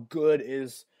 How good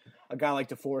is a guy like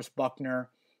DeForest Buckner?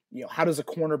 How does a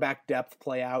cornerback depth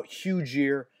play out? Huge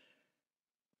year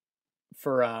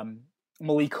for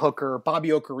Malik Hooker, Bobby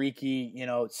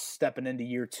Okereke, stepping into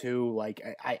year 2. Like,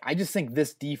 I just think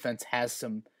this defense has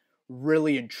some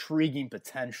really intriguing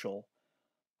potential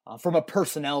from a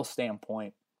personnel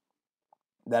standpoint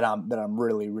that I'm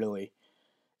really, really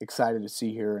excited to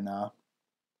see here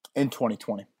in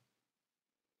 2020.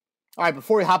 All right,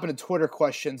 before we hop into Twitter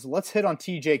questions, let's hit on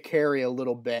TJ Carey a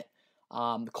little bit.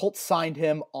 The Colts signed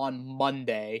him on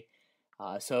Monday.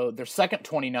 So their second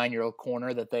 29-year-old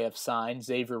corner that they have signed,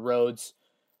 Xavier Rhodes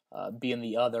being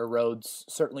the other. Rhodes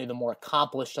certainly the more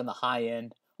accomplished on the high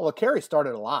end, although Carey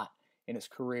started a lot in his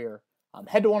career.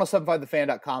 Head to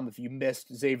 1075thefan.com if you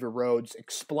missed Xavier Rhodes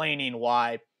explaining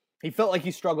why he felt like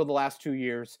he struggled the last 2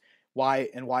 years, why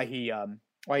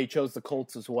he chose the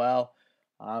Colts as well.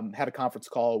 Had a conference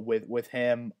call with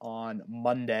him on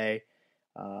Monday,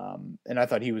 and I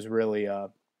thought he was really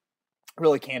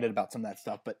candid about some of that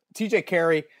stuff. But TJ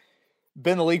Carey,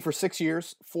 been in the league for 6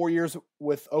 years, 4 years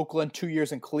with Oakland, 2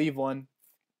 years in Cleveland.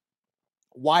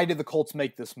 Why did the Colts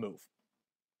make this move?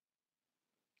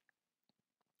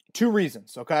 2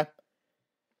 reasons, okay?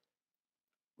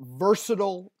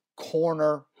 Versatile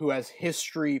corner who has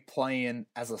history playing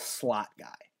as a slot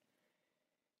guy.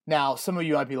 Now, some of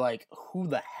you might be like, who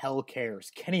the hell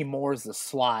cares? Kenny Moore's the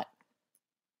slot.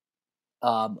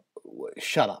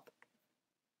 Shut up.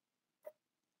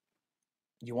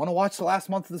 You want to watch the last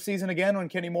month of the season again when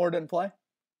Kenny Moore didn't play?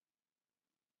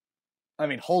 I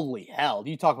mean, holy hell.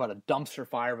 You talk about a dumpster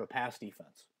fire of a pass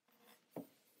defense.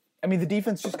 I mean, the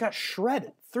defense just got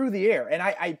shredded through the air.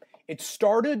 And it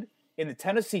started in the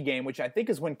Tennessee game, which I think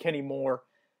is when Kenny Moore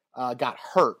got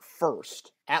hurt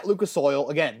first at Lucas Oil.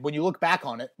 Again, when you look back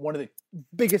on it, one of the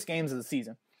biggest games of the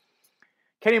season.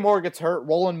 Kenny Moore gets hurt.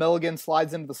 Roland Milligan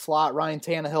slides into the slot. Ryan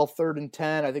Tannehill, 3rd and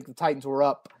 10. I think the Titans were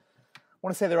up. I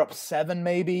want to say they're up 7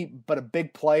 maybe, but a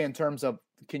big play in terms of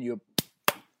can you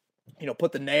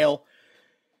put the nail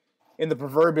in the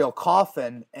proverbial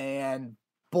coffin, and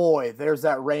boy, there's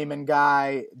that Raymond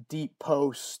guy, deep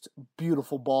post,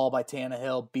 beautiful ball by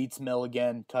Tannehill, beats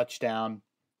Milligan, touchdown.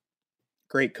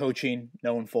 Great coaching,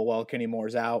 knowing full well Kenny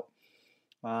Moore's out.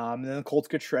 And then the Colts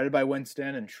get shredded by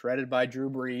Winston and shredded by Drew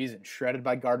Brees and shredded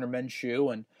by Gardner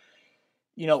Minshew. And,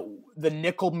 you know, the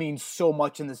nickel means so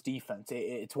much in this defense.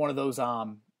 It's one of those,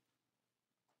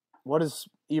 what does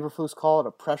Eberflus call it?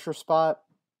 A pressure spot?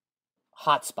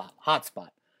 Hot spot.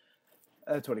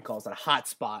 That's what he calls it, a hot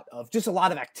spot of just a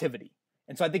lot of activity.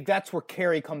 And so I think that's where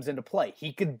Carey comes into play.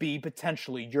 He could be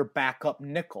potentially your backup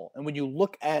nickel. And when you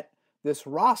look at this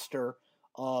roster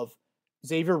of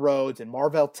Xavier Rhodes and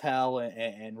Marvell Tell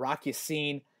and Rock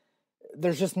Yassin,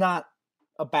 there's just not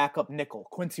a backup nickel.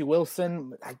 Quincy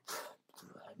Wilson,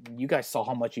 you guys saw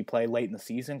how much he played late in the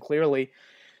season. Clearly,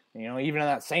 you know, even in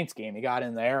that Saints game, he got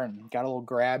in there and got a little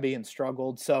grabby and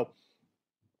struggled. So,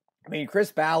 I mean,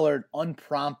 Chris Ballard,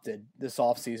 unprompted this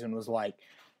offseason, was like,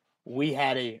 we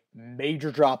had a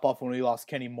major drop-off when we lost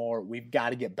Kenny Moore. We've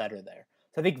got to get better there.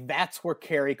 So I think that's where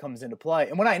Carey comes into play.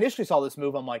 And when I initially saw this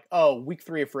move, I'm like, oh, week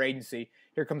 3 of free agency,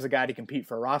 here comes a guy to compete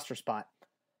for a roster spot.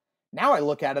 Now I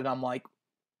look at it, I'm like,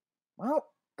 well,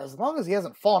 as long as he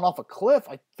hasn't fallen off a cliff,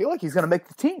 I feel like he's going to make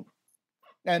the team.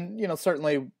 And, you know,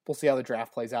 certainly we'll see how the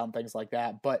draft plays out and things like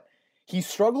that. But he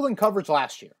struggled in coverage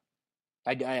last year.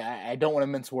 I don't want to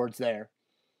mince words there.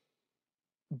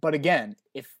 But again,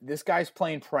 if this guy's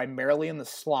playing primarily in the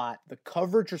slot, the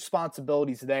coverage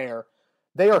responsibilities there,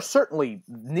 they are certainly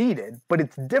needed, but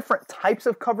it's different types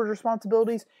of coverage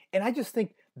responsibilities. And I just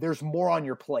think there's more on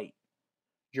your plate.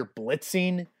 You're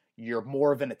blitzing, you're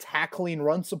more of in a tackling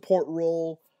run support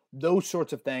role, those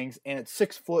sorts of things. And at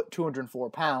 6 foot,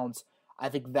 204 pounds, I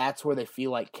think that's where they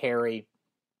feel like Carey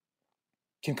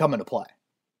can come into play.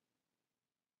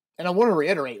 And I want to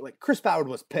reiterate, like, Chris Ballard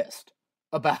was pissed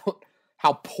about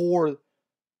how poor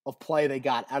of play they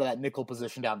got out of that nickel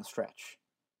position down the stretch.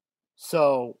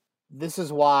 So this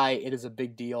is why it is a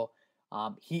big deal.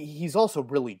 He's also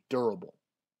really durable.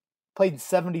 Played in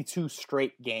 72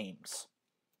 straight games.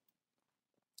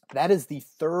 That is the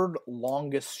 3rd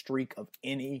longest streak of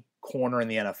any corner in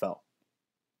the NFL.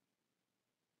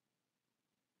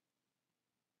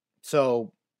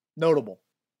 So, notable.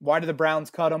 Why did the Browns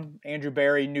cut him? Andrew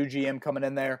Berry, new GM coming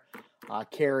in there.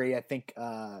 Carey, I think,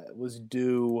 was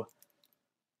due.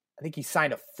 I think he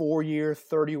signed a 4-year,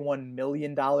 $31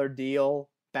 million deal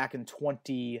back in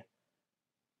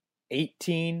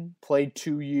 2018. Played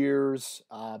 2 years.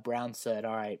 Browns said,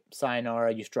 all right,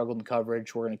 sayonara, you struggled in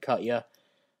coverage. We're going to cut you.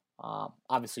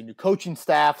 Obviously, new coaching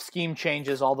staff, scheme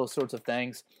changes, all those sorts of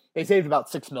things. They saved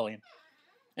about $6 million.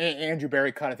 Andrew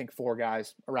Berry cut, I think, 4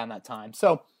 guys around that time.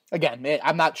 So, again,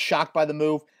 I'm not shocked by the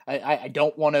move. I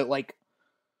don't want to, like,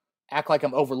 act like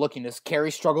I'm overlooking this.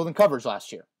 Carey struggled in coverage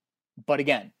last year. But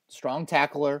again, strong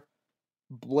tackler,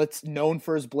 known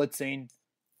for his blitzing.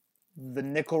 The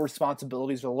nickel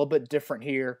responsibilities are a little bit different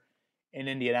here in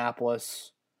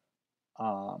Indianapolis.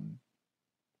 Boy,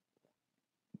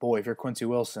 if you're Quincy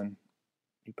Wilson,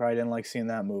 you probably didn't like seeing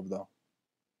that move, though.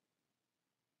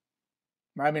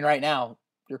 I mean, right now,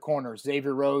 your corners,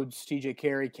 Xavier Rhodes, TJ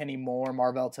Carey, Kenny Moore,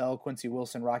 Marvell Tell, Quincy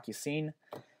Wilson, Rock Yassin.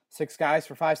 6 guys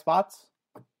for 5 spots.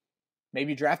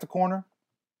 Maybe draft a corner.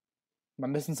 Am I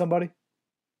missing somebody?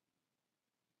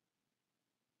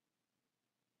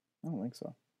 I don't think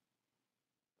so.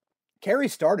 Carey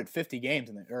started 50 games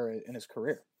in his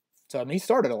career. So, I mean, he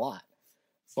started a lot.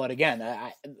 But again,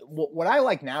 what I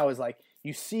like now is, like,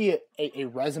 you see a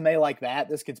resume like that.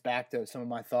 This gets back to some of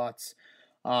my thoughts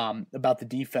about the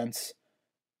defense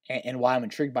and why I'm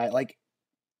intrigued by it. Like,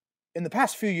 in the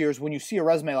past few years, when you see a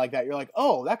resume like that, you're like,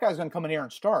 oh, that guy's going to come in here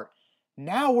and start.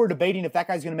 Now we're debating if that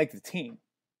guy's going to make the team.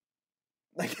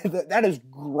 Like, that is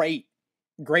great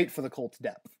for the Colts'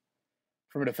 depth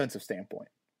from a defensive standpoint.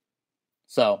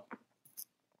 So,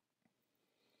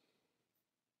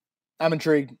 I'm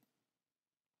intrigued.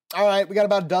 All right, we got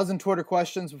about a dozen Twitter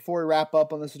questions before we wrap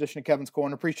up on this edition of Kevin's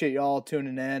Corner. Appreciate you all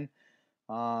tuning in.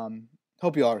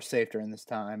 Hope you all are safe during this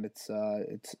time. It's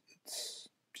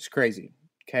just crazy,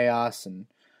 chaos, and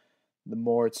the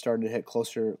more it's starting to hit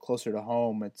closer to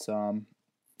home, it's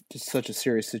just such a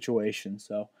serious situation.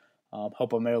 So,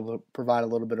 hope I'm able to provide a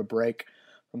little bit of break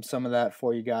from some of that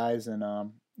for you guys, and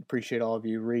appreciate all of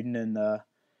you reading and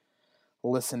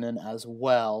listening as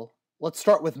well. Let's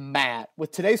start with Matt.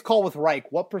 With today's call with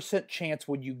Reich, what % chance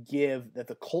would you give that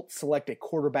the Colts select a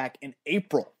quarterback in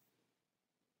April?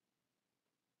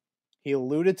 He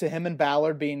alluded to him and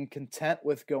Ballard being content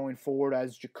with going forward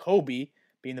as Jacoby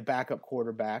being the backup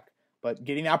quarterback, but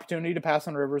getting the opportunity to pass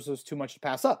on Rivers was too much to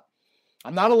pass up.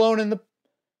 I'm not alone in the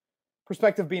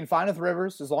Perspective being fine with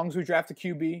Rivers as long as we draft a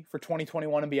QB for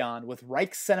 2021 and beyond. With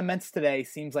Reich's sentiments today,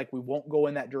 seems like we won't go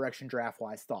in that direction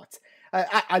draft-wise. Thoughts?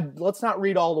 Let's not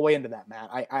read all the way into that, Matt.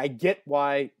 I get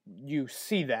why you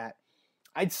see that.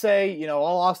 I'd say,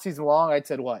 all offseason long, I'd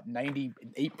said,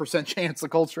 98% chance the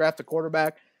Colts draft a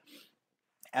quarterback.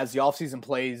 As the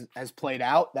offseason has played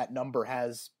out, that number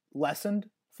has lessened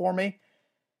for me.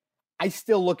 I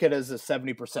still look at it as a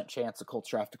 70% chance the Colts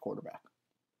draft a quarterback.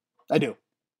 I do.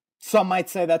 Some might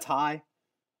say that's high,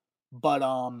 but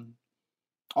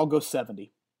I'll go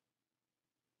 70.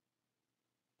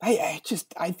 I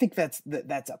think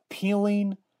that's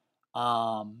appealing.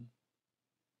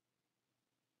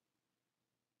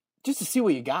 Just to see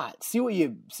what you got, see what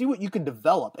you can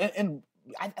develop, and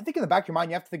I think in the back of your mind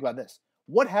you have to think about this: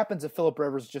 what happens if Philip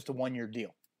Rivers is just a 1-year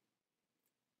deal?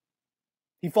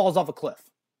 He falls off a cliff,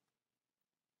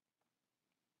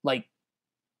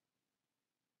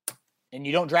 and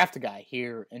you don't draft a guy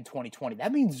here in 2020.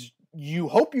 That means you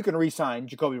hope you can re-sign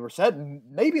Jacoby Brissett.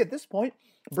 Maybe at this point,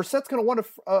 Brissett's going to want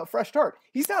a fresh start.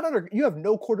 He's not under. You have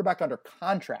no quarterback under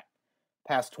contract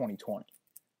past 2020.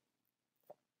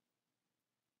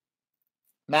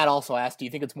 Matt also asked, do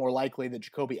you think it's more likely that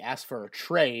Jacoby asks for a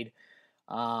trade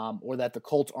or that the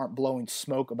Colts aren't blowing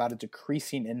smoke about a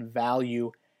decreasing in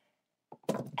value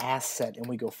asset and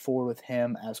we go forward with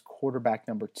him as quarterback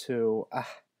number 2?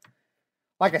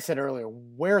 Like I said earlier,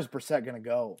 where's Brissett going to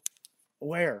go?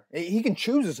 Where? He can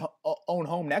choose his own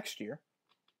home next year.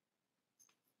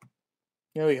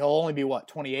 He'll only be,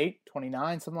 28,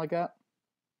 29, something like that?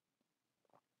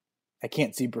 I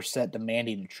can't see Brissett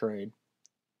demanding a trade.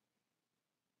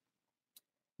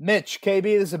 Mitch, KB,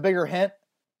 this is a bigger hint.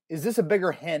 Is this a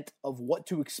bigger hint of what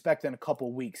to expect in a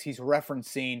couple weeks? He's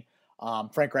referencing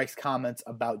Frank Reich's comments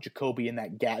about Jacoby in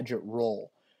that gadget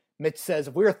role. Mitch says,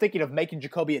 if we are thinking of making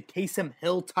Jacoby a Taysom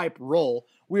Hill type role,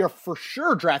 we are for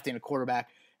sure drafting a quarterback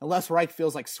unless Reich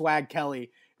feels like Swag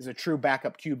Kelly is a true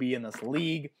backup QB in this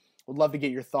league. Would love to get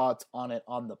your thoughts on it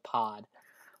on the pod.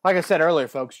 Like I said earlier,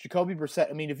 folks, Jacoby Brissett,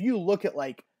 if you look at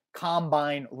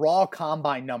raw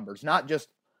combine numbers, not just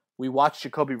we watched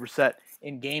Jacoby Brissett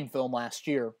in game film last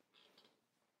year.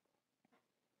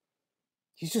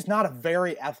 He's just not a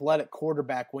very athletic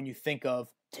quarterback when you think of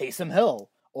Taysom Hill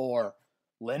or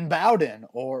Lynn Bowden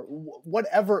or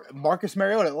whatever, Marcus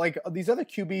Mariota, these other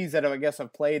QBs that I guess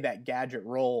have played that gadget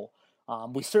role.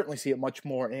 We certainly see it much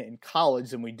more in college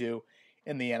than we do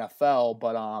in the NFL.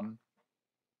 But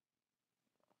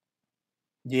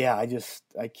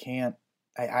I can't.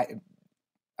 I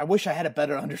wish I had a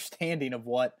better understanding of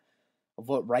what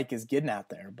Reich is getting at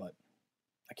there, but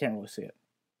I can't really see it.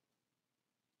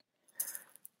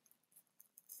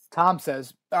 Tom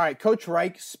says, all right, Coach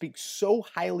Reich speaks so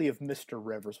highly of Mr.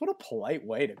 Rivers. What a polite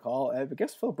way to call it. I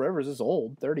guess Philip Rivers is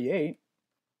old, 38.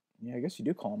 Yeah, I guess you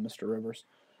do call him Mr. Rivers.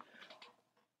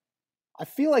 I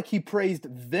feel like he praised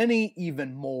Vinny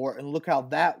even more, and look how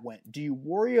that went. Do you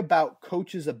worry about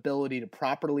Coach's ability to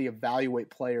properly evaluate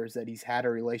players that he's had a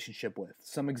relationship with?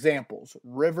 Some examples: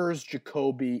 Rivers,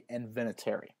 Jacoby, and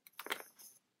Vinatieri.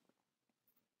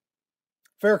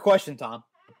 Fair question, Tom.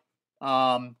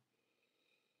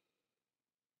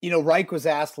 Reich was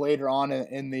asked later on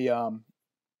in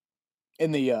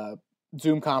the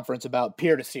Zoom conference about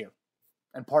Pierre Desir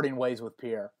and parting ways with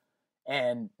Pierre.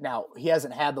 And now he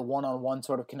hasn't had the one-on-one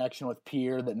sort of connection with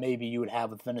Pierre that maybe you would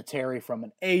have with Vinatieri from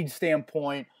an age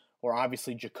standpoint, or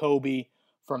obviously Jacoby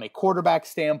from a quarterback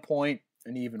standpoint,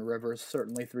 and even Rivers,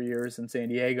 certainly 3 years in San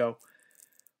Diego.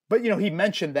 But, he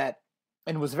mentioned that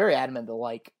and was very adamant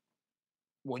that,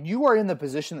 when you are in the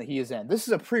position that he is in, this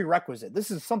is a prerequisite. This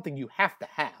is something you have to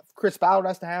have. Chris Ballard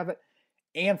has to have it,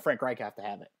 and Frank Reich have to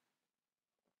have it.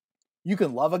 You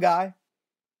can love a guy,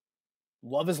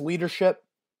 love his leadership,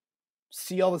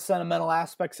 see all the sentimental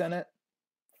aspects in it,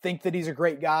 think that he's a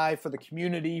great guy for the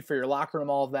community, for your locker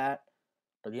room, all of that.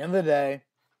 But at the end of the day,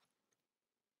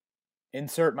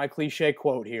 insert my cliche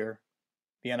quote here,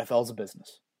 the NFL is a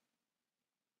business.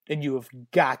 And you have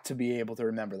got to be able to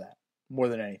remember that more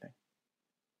than anything.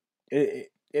 It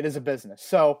is a business.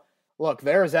 So, look,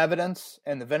 there is evidence,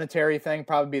 and the Vinatieri thing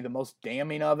probably be the most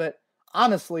damning of it.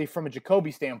 Honestly, from a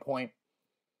Jacoby standpoint,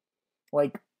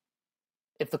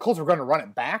 if the Colts were going to run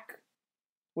it back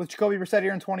with Jacoby Brissett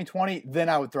here in 2020, then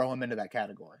I would throw him into that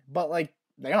category. But,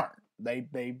 they aren't.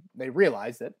 They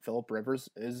realize that Philip Rivers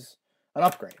is an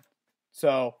upgrade.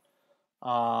 So,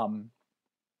 I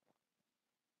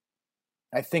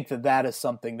think that is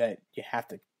something that you have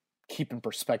to keep in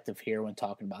perspective here when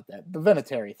talking about that. The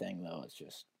Vinatieri thing, though, is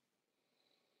just,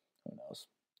 who knows.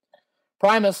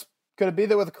 Primus, Could it be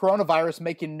that with coronavirus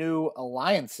making new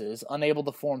alliances, unable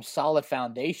to form solid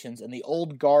foundations, and the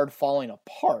old guard falling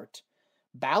apart,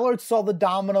 Ballard saw the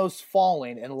dominoes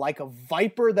falling and, like a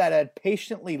viper that had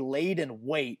patiently laid in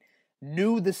wait,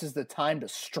 knew this is the time to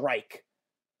strike?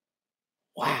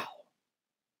 Wow.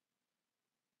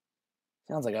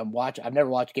 Sounds like I've never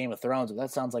watched Game of Thrones, but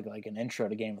that sounds like an intro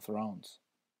to Game of Thrones.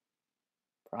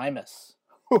 Primus.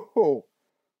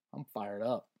 I'm fired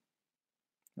up.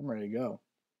 I'm ready to go.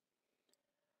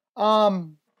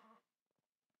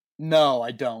 No,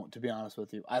 I don't, to be honest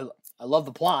with you. I love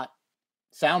the plot.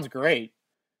 Sounds great.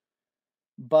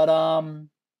 But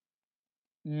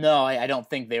no, I don't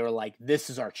think they were like, this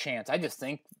is our chance. I just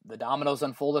think the dominoes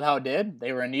unfolded how it did.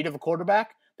 They were in need of a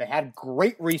quarterback. They had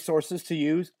great resources to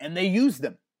use, and they used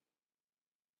them.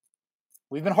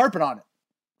 We've been harping on it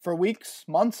for weeks,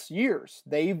 months, years.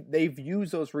 They've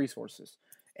used those resources.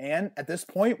 And at this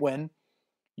point, when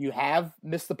you have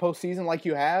missed the postseason like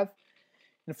you have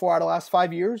in 4 out of the last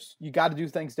 5 years, you got to do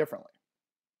things differently.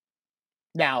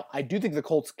 Now, I do think the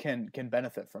Colts can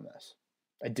benefit from this.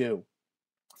 I do.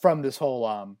 From this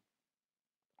whole,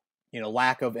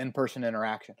 lack of in-person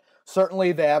interaction.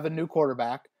 Certainly, they have a new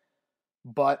quarterback,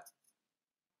 but,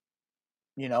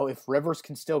 if Rivers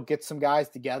can still get some guys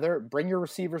together, bring your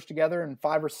receivers together in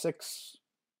 5 or 6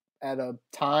 at a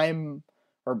time,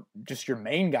 or just your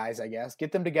main guys, I guess,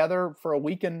 get them together for a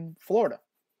week in Florida.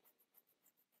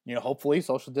 Hopefully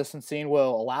social distancing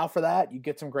will allow for that. You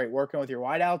get some great work in with your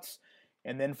wideouts.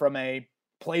 And then from a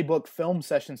playbook film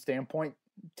session standpoint,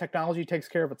 technology takes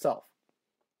care of itself.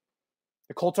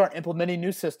 The Colts aren't implementing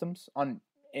new systems on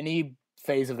any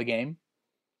phase of the game.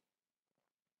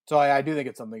 So I do think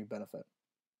it's something to benefit.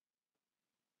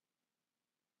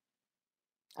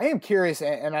 I am curious,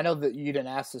 and I know that you didn't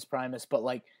ask this, Primus, but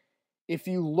if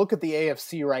you look at the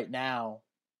AFC right now,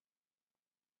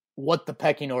 what the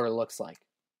pecking order looks like.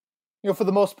 For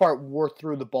the most part, we're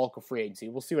through the bulk of free agency.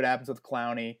 We'll see what happens with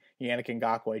Clowney, Yannick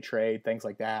Ngakoue trade, things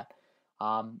like that.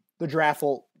 The draft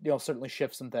will, certainly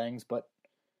shift some things, but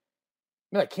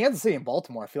Kansas City and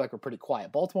Baltimore, I feel like we're pretty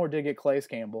quiet. Baltimore did get Calais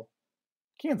Campbell.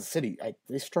 Kansas City,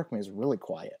 they struck me as really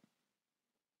quiet.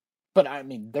 But,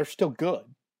 they're still good.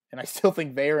 And I still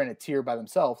think they're in a tier by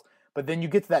themselves. But then you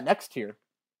get to that next tier.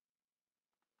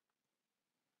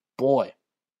 Boy,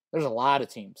 there's a lot of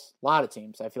teams. I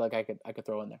feel like I could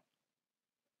throw in there.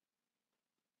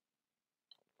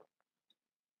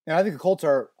 And I think the Colts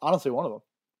are honestly one of them.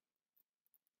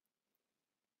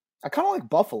 I kind of like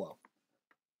Buffalo.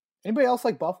 Anybody else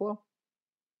like Buffalo?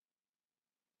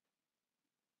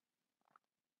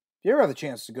 If you ever have the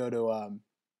chance to go to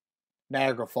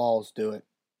Niagara Falls, do it.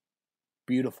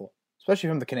 Beautiful. Especially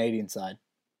from the Canadian side.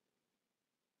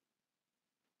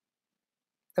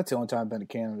 That's the only time I've been to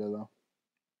Canada, though.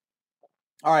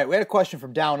 All right, we had a question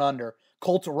from Down Under.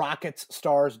 Colts, Rockets,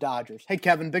 Stars, Dodgers. Hey,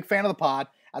 Kevin, big fan of the pod.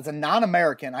 As a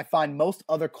non-American, I find most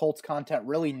other Colts content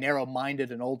really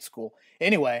narrow-minded and old school.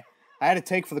 Anyway, I had a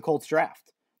take for the Colts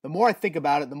draft. The more I think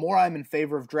about it, the more I'm in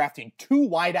favor of drafting 2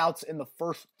 wideouts in the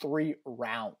first 3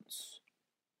 rounds.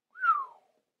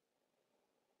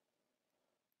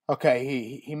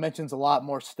 Okay, he mentions a lot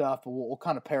more stuff, but we'll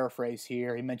kind of paraphrase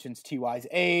here. He mentions T.Y.'s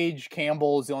age.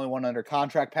 Campbell is the only one under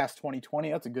contract past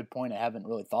 2020. That's a good point I haven't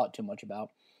really thought too much about.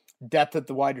 Depth at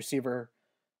the wide receiver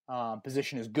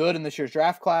position is good in this year's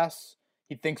draft class.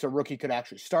 He thinks a rookie could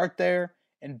actually start there.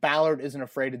 And Ballard isn't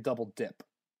afraid to double dip.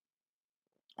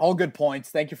 All good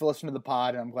points. Thank you for listening to the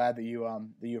pod, and I'm glad that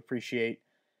you appreciate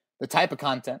the type of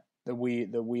content that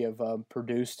we have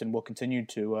produced and will continue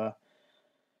to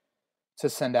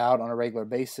send out on a regular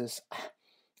basis.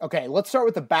 Okay, let's start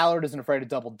with the Ballard isn't afraid to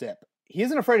double dip. He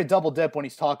isn't afraid to double dip when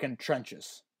he's talking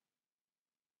trenches.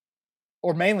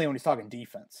 Or mainly when he's talking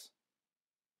defense.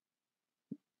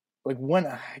 I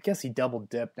guess he double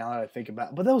dipped now that I think about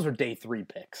it. But those are day 3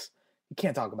 picks. You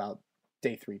can't talk about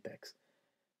day 3 picks.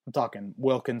 I'm talking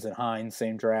Wilkins and Hines,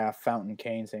 same draft. Fountain,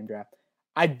 Kane, same draft.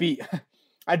 I'd be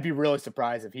really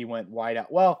surprised if he went wide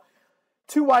out. Well,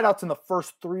 2 wideouts in the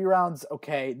first 3 rounds,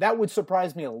 okay, that would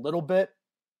surprise me a little bit.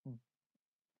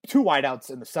 2 wideouts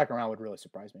in the second round would really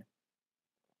surprise me.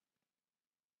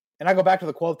 And I go back to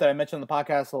the quote that I mentioned on the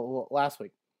podcast last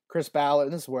week. Chris Ballard,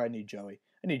 and this is where I need Joey.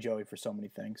 I need Joey for so many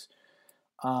things.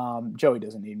 Joey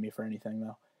doesn't need me for anything,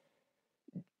 though.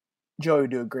 Joey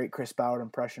would do a great Chris Ballard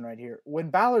impression right here. When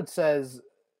Ballard says,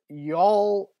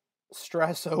 y'all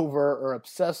stress over or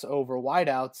obsess over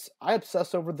wideouts, I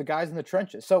obsess over the guys in the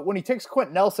trenches. So when he takes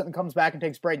Quentin Nelson and comes back and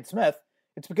takes Braden Smith,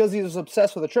 it's because he was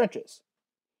obsessed with the trenches.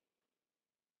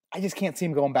 I just can't see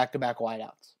him going back-to-back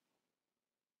wideouts.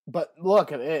 But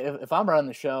look, if I'm running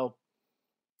the show,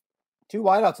 2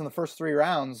 wideouts in the first 3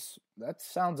 rounds, that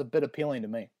sounds a bit appealing to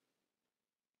me.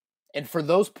 And for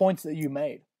those points that you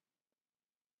made.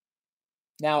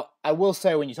 Now, I will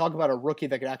say, when you talk about a rookie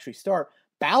that could actually start,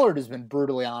 Ballard has been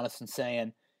brutally honest in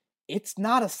saying it's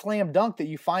not a slam dunk that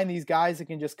you find these guys that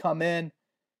can just come in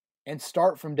and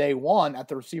start from day one at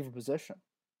the receiver position.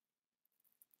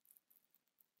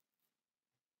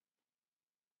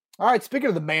 All right, speaking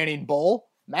of the Manning Bowl,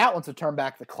 Matt wants to turn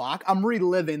back the clock. I'm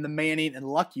reliving the Manning and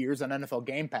Luck years on NFL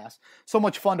Game Pass. So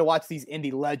much fun to watch these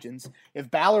indie legends.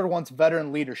 If Ballard wants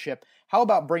veteran leadership, how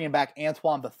about bringing back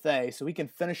Antoine Bethea so he can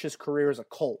finish his career as a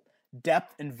Colt?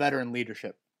 Depth and veteran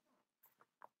leadership.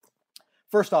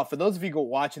 First off, for those of you who are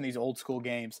watching these old school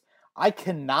games, I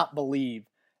cannot believe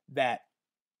that.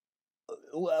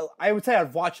 I would say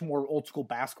I've watched more old school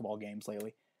basketball games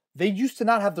lately. They used to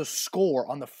not have the score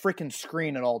on the freaking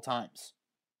screen at all times.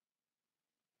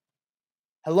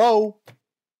 Hello? Am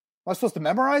I supposed to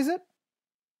memorize it?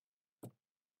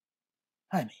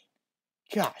 I mean,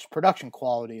 gosh, production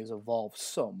quality has evolved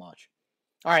so much.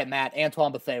 All right, Matt,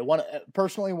 Antoine Bethea.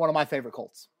 Personally, one of my favorite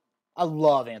Colts. I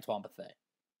love Antoine Bethea.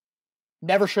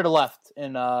 Never should have left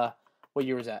in, what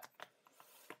year was that?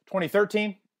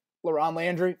 2013? LaRon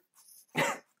Landry.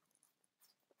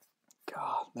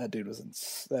 God, that dude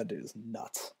is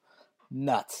nuts.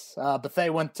 Nuts.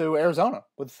 Bethea went to Arizona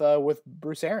with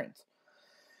Bruce Arians.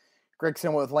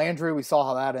 Gregson went with Landry. We saw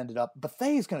how that ended up.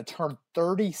 Bethea is going to turn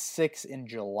 36 in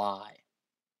July.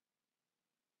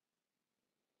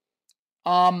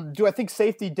 Do I think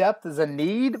safety depth is a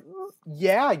need?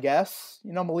 Yeah, I guess.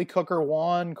 You know, Malik Hooker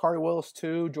 1, Kari Willis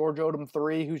 2, George Odom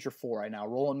 3. Who's your 4 right now?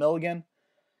 Roland Milligan?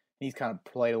 He's kind of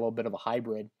played a little bit of a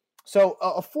hybrid. So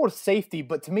a fourth safety,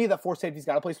 but to me that fourth safety's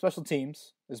got to play special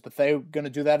teams. Is Bethea going to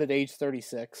do that at age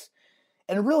 36?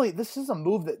 And really, this is a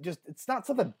move that it's not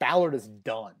something Ballard has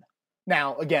done.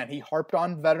 Now, again, he harped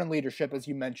on veteran leadership, as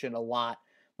you mentioned, a lot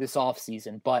this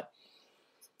offseason. But,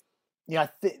 yeah,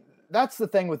 that's the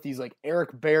thing with these, like,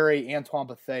 Eric Berry, Antoine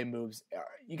Bethea moves.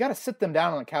 You got to sit them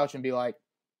down on the couch and be like,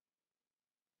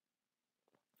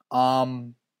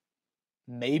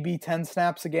 maybe 10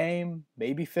 snaps a game,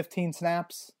 maybe 15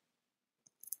 snaps.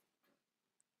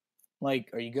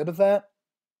 Like, are you good with that?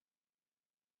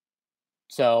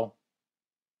 So,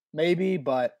 maybe,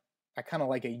 but I kind of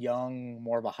like a young,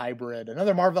 more of a hybrid.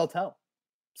 Another Marvell Tell.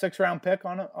 6th-round pick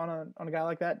on a guy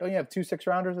like that. Don't you have 2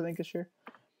 6-rounders, I think, this year?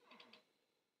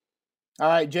 All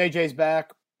right, JJ's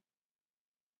back.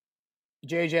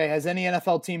 JJ, has any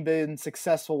NFL team been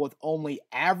successful with only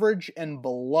average and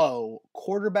below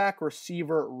quarterback,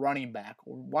 receiver, running back?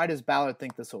 Why does Ballard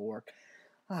think this will work?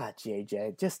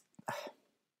 JJ, just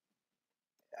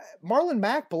Marlon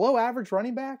Mack, below average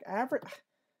running back? Average?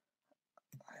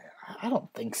 I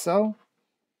don't think so.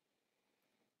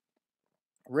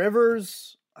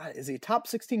 Rivers, is he a top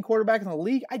 16 quarterback in the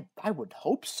league? I would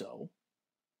hope so.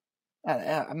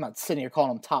 I'm not sitting here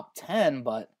calling him top 10,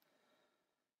 but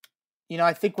you know,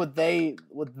 I think what they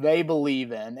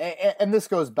believe in, and this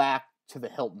goes back to the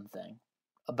Hilton thing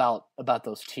about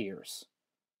those tiers.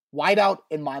 Wideout,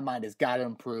 in my mind, has got to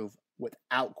improve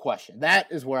without question. That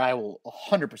is where I will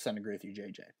 100% agree with you,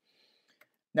 JJ.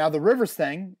 Now, the Rivers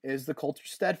thing is the Colts are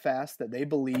steadfast that they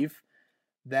believe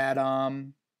that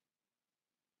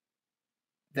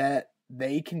that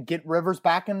they can get Rivers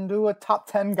back into a top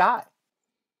 10 guy.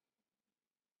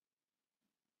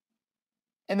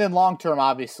 And then long-term,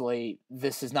 obviously,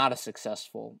 this is not a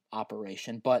successful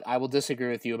operation, but I will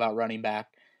disagree with you about running back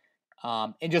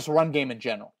and just run game in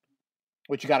general,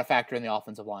 which you got to factor in the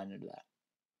offensive line into that.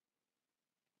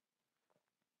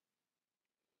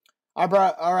 All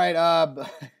right.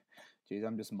 Geez,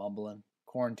 I'm just mumbling.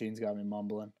 Quarantine's got me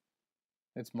mumbling.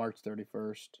 It's March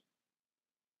 31st.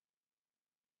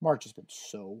 March has been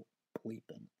so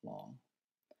bleeping long.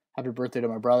 Happy birthday to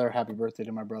my brother. Happy birthday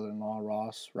to my brother-in-law,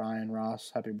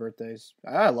 Ross. Happy birthdays.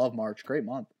 I love March. Great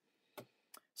month.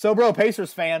 So, bro,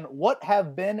 Pacers fan, what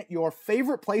have been your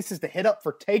favorite places to hit up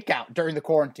for takeout during the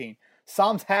quarantine?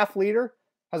 Sam's Half Liter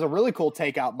has a really cool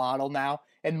takeout model now.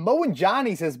 And Mo and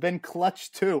Johnny's has been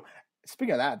clutch, too.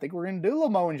 Speaking of that, I think we're going to do a little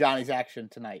Mo and Johnny's action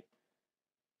tonight.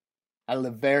 I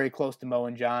live very close to Mo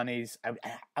and Johnny's.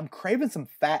 I'm craving some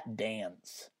Fat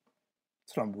Dan's.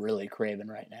 That's what I'm really craving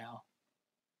right now.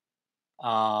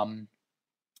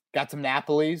 Got some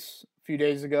Napoli's a few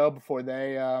days ago before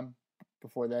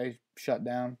they shut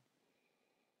down.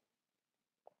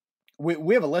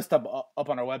 We have a list up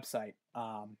on our website.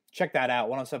 Check that out,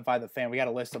 1075 The Fan. We got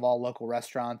a list of all local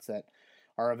restaurants that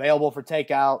are available for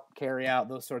takeout, carry out,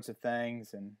 those sorts of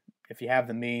things. And if you have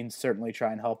the means, certainly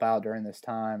try and help out during this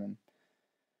time. And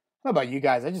how about you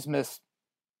guys? I just miss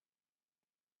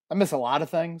I miss a lot of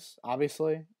things,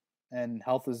 obviously, and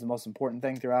health is the most important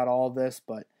thing throughout all of this,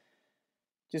 but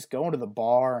just going to the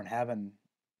bar and having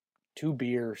 2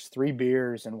 beers, 3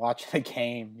 beers, and watching a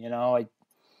game, I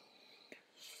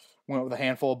went with a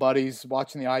handful of buddies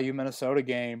watching the IU Minnesota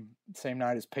game same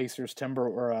night as Pacers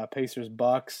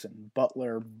Bucks and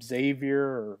Butler Xavier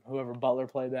or whoever Butler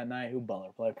played that night. Who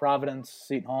Butler played? Providence,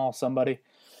 Seton Hall, somebody.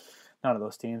 None of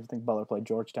those teams. I think Butler played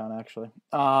Georgetown actually.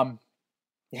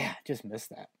 Yeah, just missed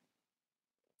that.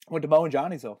 Went to Mo and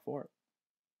Johnny's though for it.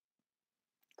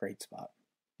 Great spot.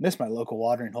 Missed my local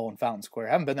watering hole in Fountain Square.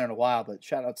 Haven't been there in a while, but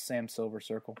shout out to Sam Silver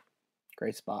Circle.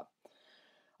 Great spot.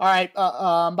 All right,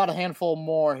 about a handful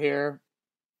more here.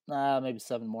 Maybe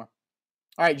 7 more.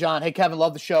 All right, John. Hey, Kevin,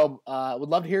 love the show. Would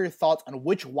love to hear your thoughts on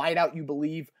which wideout you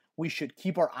believe we should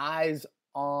keep our eyes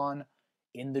on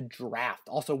in the draft.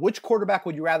 Also, which quarterback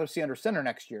would you rather see under center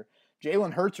next year?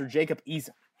 Jalen Hurts or Jacob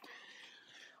Eason?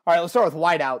 All right, let's start with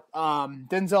wideout.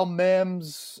 Denzel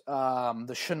Mims,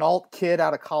 the Chenault kid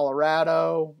out of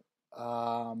Colorado,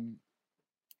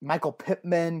 Michael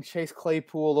Pittman, Chase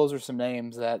Claypool. Those are some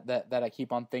names that I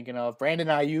keep on thinking of. Brandon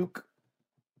Ayuk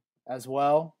as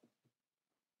well.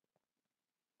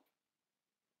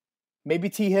 Maybe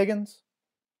T. Higgins.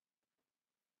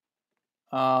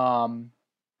 So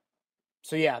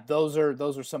yeah, those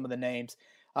are some of the names.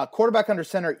 Quarterback under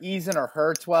center, Eason or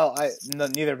Hurts. Well,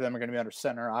 neither of them are going to be under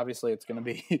center. Obviously, it's going to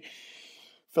be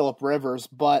Phillip Rivers,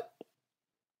 but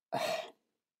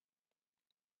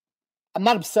I'm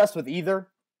not obsessed with either.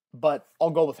 But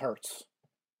I'll go with Hurts.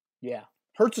 Yeah,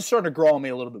 Hurts is starting to grow on me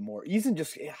a little bit more. Eason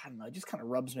just kind of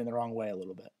rubs me the wrong way a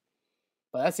little bit.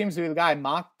 But that seems to be the guy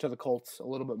mocked to the Colts a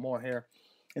little bit more here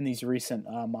in these recent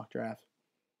mock drafts.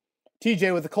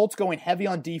 TJ, with the Colts going heavy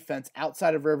on defense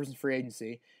outside of Rivers and free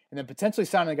agency, and then potentially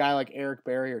signing a guy like Eric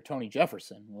Berry or Tony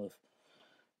Jefferson. With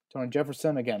Tony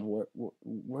Jefferson, again,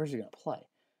 where's he going to play?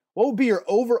 What would be your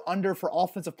over-under for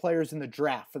offensive players in the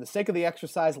draft? For the sake of the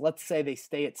exercise, let's say they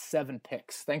stay at 7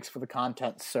 picks. Thanks for the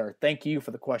content, sir. Thank you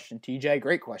for the question, TJ.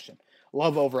 Great question.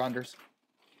 Love over-unders.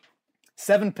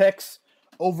 7 picks,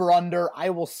 over-under. I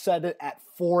will set it at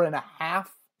 4.5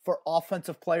 for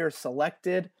offensive players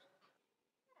selected.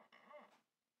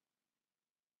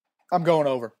 I'm going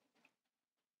over.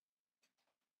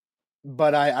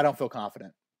 But I don't feel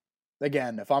confident.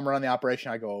 Again, if I'm running the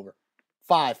operation, I go over.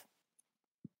 5.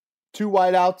 2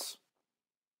 wideouts.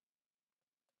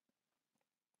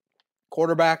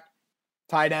 Quarterback.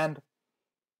 Tight end.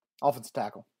 Offensive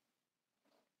tackle.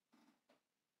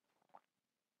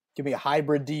 Give me a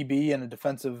hybrid DB and a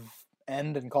defensive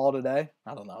end and call it a day.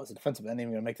 I don't know. Is a defensive end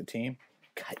even going to make the team?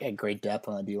 God, he had great depth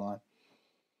on the D-line.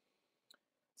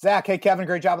 Zach, hey, Kevin,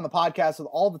 great job on the podcast. With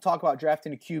all the talk about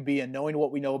drafting a QB and knowing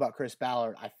what we know about Chris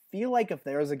Ballard, I feel like if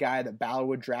there's a guy that Ballard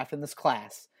would draft in this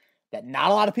class that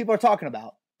not a lot of people are talking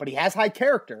about, but he has high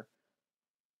character,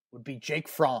 would be Jake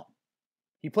Fromm.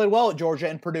 He played well at Georgia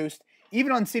and produced,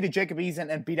 even unseated Jacob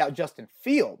Eason and beat out Justin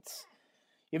Fields.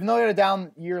 Even though he had a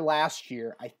down year last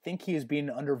year, I think he is being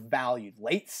undervalued.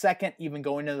 Late second, even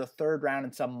going into the 3rd round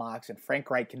in some mocks, and Frank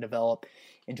Reich can develop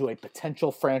into a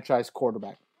potential franchise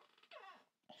quarterback.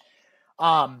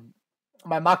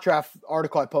 My mock draft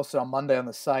article I posted on Monday on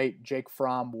the site, Jake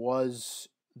Fromm was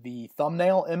the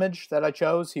thumbnail image that I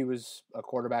chose. He was a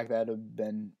quarterback that had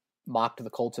been mocked to the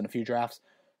Colts in a few drafts.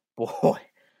 Boy,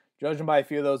 judging by a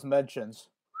few of those mentions,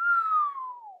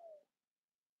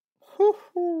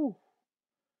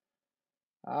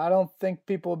 I don't think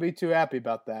people will be too happy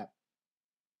about that.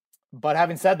 But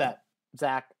having said that,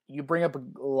 Zach, you bring up a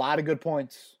lot of good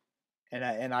points,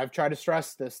 and I've tried to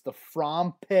stress this. The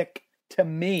Fromm pick, to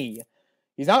me,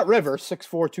 he's not Rivers,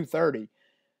 6'4", 230,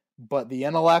 but the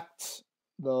intellect,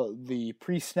 the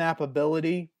pre-snap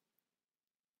ability,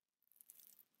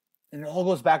 and it all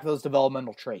goes back to those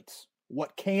developmental traits.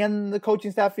 What can the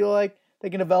coaching staff feel like they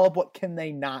can develop? What can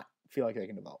they not feel like they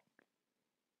can develop?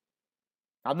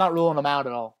 I'm not ruling them out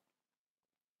at all.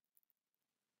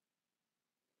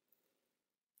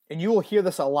 And you will hear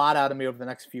this a lot out of me over the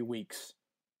next few weeks.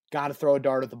 Got to throw a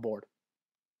dart at the board.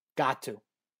 Got to.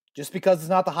 Just because it's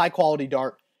not the high-quality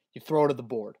dart, you throw it at the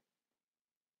board.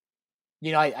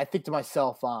 I think to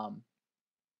myself, of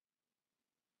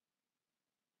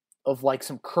like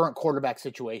some current quarterback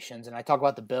situations, and I talk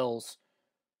about the Bills.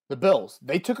 The Bills,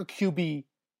 they took a QB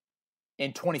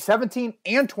in 2017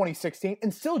 and 2016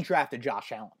 and still drafted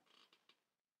Josh Allen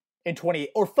in 20,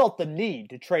 or felt the need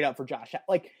to trade up for Josh Allen.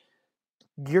 Like,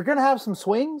 you're going to have some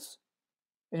swings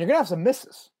and you're going to have some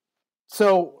misses.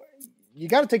 So you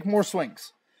got to take more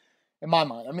swings in my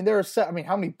mind. I mean,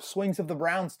 how many swings have the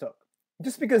Browns took?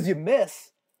 Just because you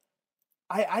miss,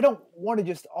 I don't want to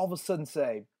just all of a sudden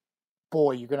say,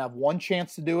 boy, you're going to have one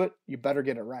chance to do it. You better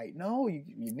get it right. No, you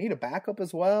need a backup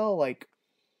as well. Like,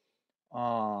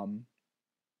 all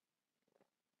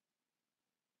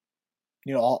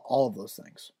of those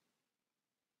things.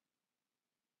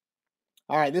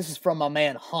 All right, this is from my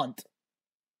man Hunt.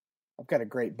 I've got a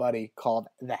great buddy called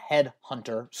the Head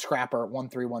Hunter,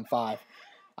 Scrapper1315.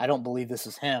 I don't believe this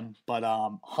is him, but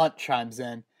Hunt chimes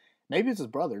in. Maybe it's his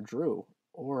brother, Drew.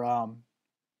 Or, God,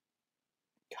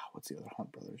 what's the other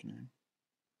Hunt brother's name?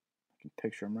 I can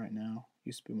picture him right now.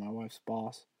 Used to be my wife's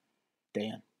boss.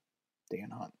 Dan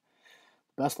Hunt.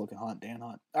 Best looking Hunt, Dan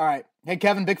Hunt. All right. Hey,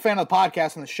 Kevin, big fan of the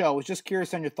podcast and the show. Was just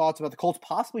curious on your thoughts about the Colts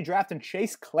possibly drafting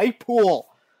Chase Claypool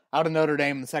out of Notre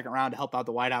Dame in the second round to help out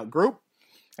the wideout group.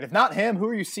 And if not him, who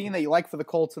are you seeing that you like for the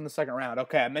Colts in the second round?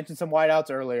 Okay, I mentioned some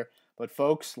wideouts earlier, but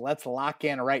folks, let's lock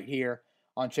in right here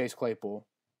on Chase Claypool.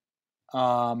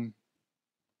 I'm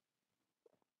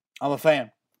a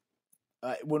fan.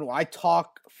 When I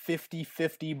talk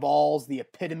 50-50 balls, the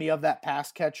epitome of that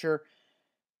pass catcher,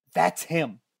 that's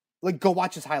him. Like, go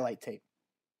watch his highlight tape.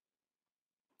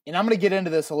 And I'm going to get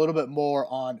into this a little bit more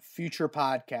on future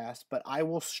podcasts, but I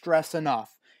will stress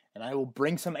enough, and I will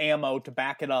bring some ammo to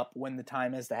back it up when the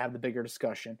time is to have the bigger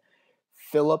discussion.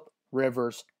 Phillip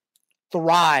Rivers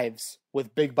thrives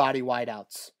with big body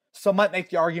wideouts. Some might make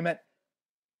the argument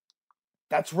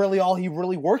that's really all he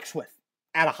really works with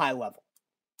at a high level.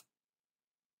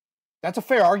 That's a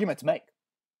fair argument to make.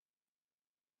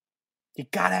 You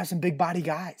got to have some big body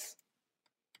guys.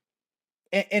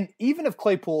 And even if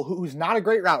Claypool, who's not a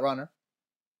great route runner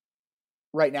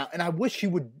right now, and I wish he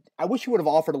would have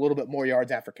offered a little bit more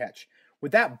yards after catch.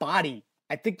 With that body,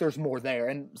 I think there's more there.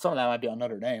 And some of that might be on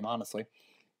Notre Dame, honestly.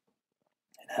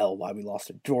 And hell, why we lost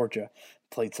to Georgia.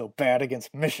 Played so bad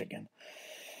against Michigan.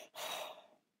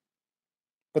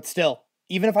 But still,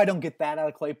 even if I don't get that out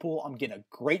of Claypool, I'm getting a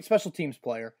great special teams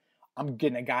player. I'm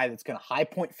getting a guy that's going to high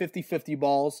point 50-50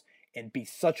 balls and be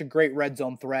such a great red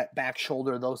zone threat, back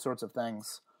shoulder, those sorts of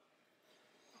things.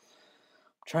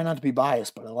 Try not to be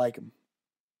biased, but I like him.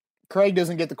 Craig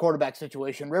doesn't get the quarterback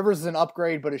situation. Rivers is an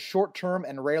upgrade, but is short-term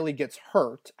and rarely gets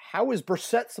hurt. How is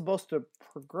Brissett supposed to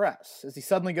progress? Is he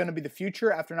suddenly going to be the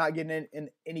future after not getting in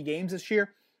any games this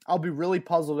year? I'll be really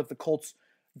puzzled if the Colts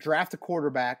draft a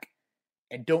quarterback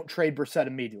and don't trade Brissett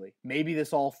immediately. Maybe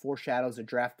this all foreshadows a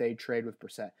draft day trade with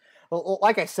Brissett. Well,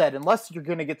 like I said, unless you're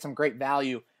going to get some great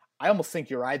value, I almost think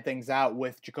you ride things out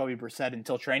with Jacoby Brissett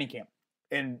until training camp.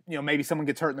 And, maybe someone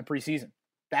gets hurt in the preseason.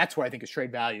 That's where I think his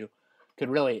trade value could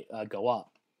really go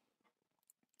up.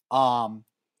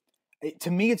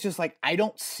 To me, it's just like I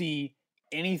don't see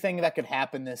anything that could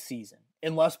happen this season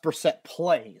unless Brissett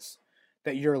plays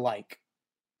that you're like,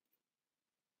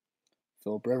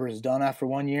 Phillip Rivers is done after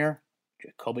 1 year.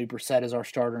 Jacoby Brissett is our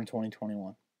starter in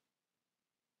 2021.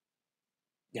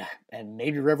 Yeah, and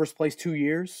maybe Rivers plays 2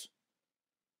 years.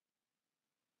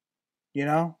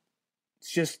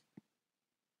 It's just,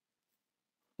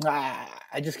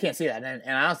 I just can't see that. And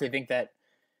I honestly think that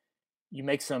you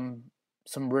make some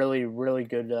really, really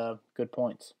good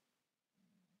points.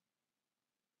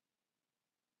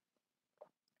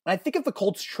 And I think if the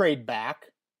Colts trade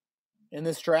back in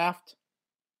this draft,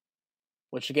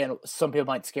 which again, some people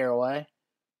might scare away,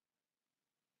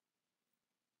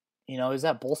 is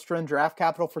that bolstering draft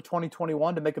capital for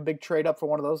 2021 to make a big trade up for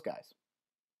one of those guys?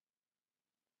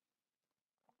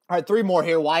 All right, 3 more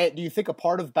here. Wyatt, do you think a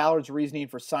part of Ballard's reasoning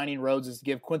for signing Rhodes is to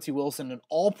give Quincy Wilson an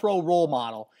all-pro role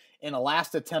model in a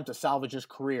last attempt to salvage his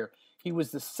career? He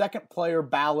was the second player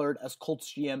Ballard as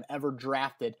Colts GM ever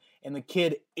drafted, and the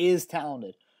kid is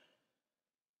talented.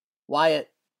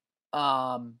 Wyatt,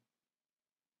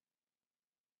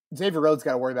 Xavier Rhodes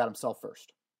got to worry about himself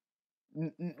first.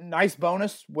 Nice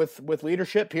bonus with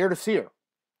leadership. Pierre Desir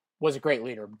was a great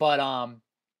leader, but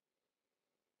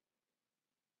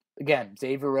again,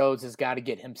 Xavier Rhodes has got to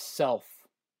get himself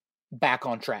back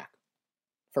on track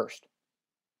first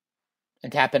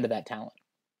and tap into that talent.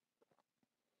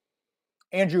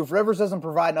 Andrew, if Rivers doesn't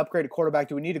provide an upgraded quarterback,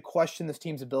 do we need to question this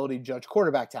team's ability to judge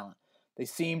quarterback talent? They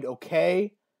seemed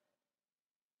okay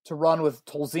to run with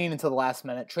Tolzien until the last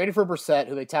minute. Traded for Brissett,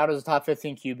 who they touted as a top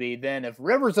 15 QB. Then if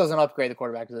Rivers doesn't upgrade the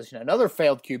quarterback position, another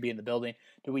failed QB in the building.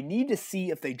 Do we need to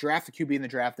see if they draft a QB in the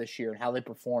draft this year and how they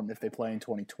perform if they play in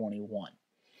 2021?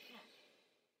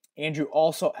 Andrew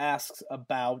also asks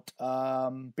about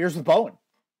Beers with Bowen.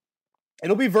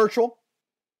 It'll be virtual.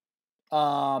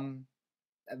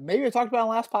 Maybe I talked about it on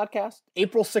the last podcast.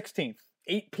 April 16th,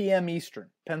 8 p.m. Eastern.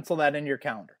 Pencil that into your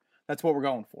calendar. That's what we're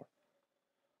going for.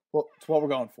 Well, it's what we're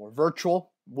going for.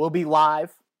 Virtual. We'll be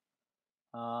live.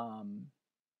 We'll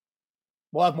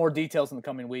have more details in the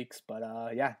coming weeks. But,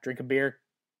 drink a beer.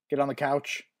 Get on the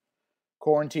couch.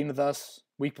 quarantine with us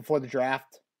week before the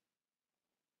draft.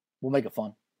 We'll make it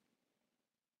fun.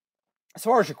 As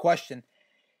far as your question,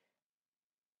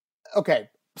 okay,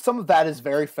 some of that is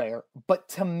very fair. But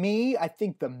to me, I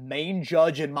think the main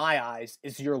judge in my eyes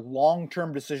is your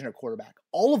long-term decision at quarterback.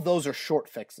 All of those are short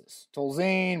fixes.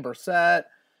 Tolzien, Brissett.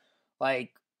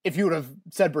 Like, if you would have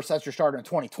said Brissett's your starter in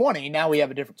 2020, now we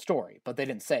have a different story. But they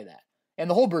didn't say that. And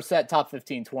the whole Brissett top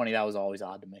 15, 20, that was always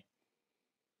odd to me.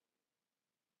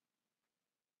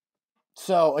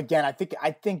 So, again, I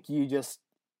think you just,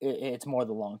 it's more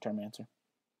the long-term answer.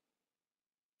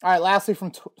 All right, lastly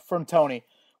from Tony.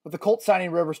 With the Colts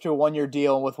signing Rivers to a one-year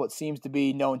deal and with what seems to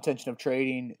be no intention of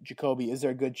trading Jacoby, is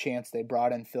there a good chance they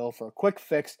brought in Phil for a quick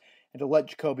fix and to let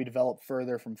Jacoby develop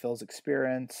further from Phil's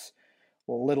experience?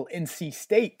 Well, a little NC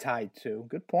State tied to.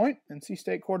 Good point. NC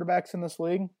State quarterbacks in this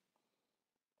league.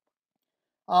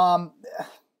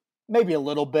 Maybe a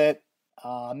little bit.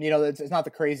 It's not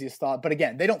the craziest thought. But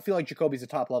again, they don't feel like Jacoby's a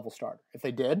top-level starter. If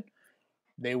they did,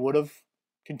 they would have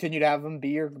continued to have him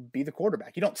be the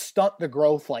quarterback. You don't stunt the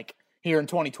growth like here in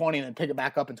 2020 and then pick it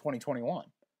back up in 2021.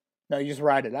 No, you just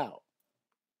ride it out.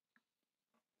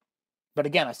 But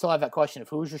again, I still have that question of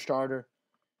who's your starter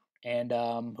and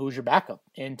who's your backup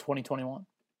in 2021.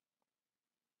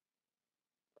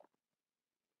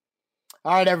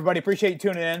 All right, everybody. Appreciate you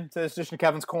tuning in to this edition of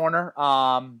Kevin's Corner.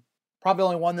 Probably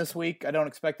only one this week. I don't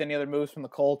expect any other moves from the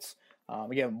Colts.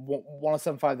 Again,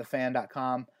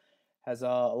 1075thefan.com has a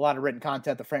lot of written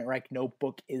content. The Frank Reich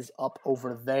notebook is up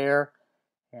over there.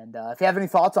 And if you have any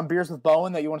thoughts on Beers with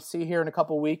Bowen that you want to see here in a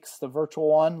couple weeks, the virtual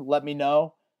one, let me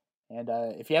know. And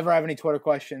if you ever have any Twitter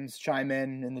questions, chime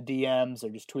in the DMs or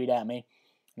just tweet at me.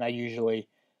 And I usually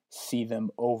see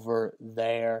them over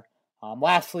there.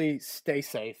 Lastly, stay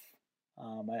safe.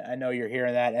 I know you're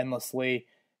hearing that endlessly,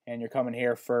 and you're coming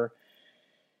here for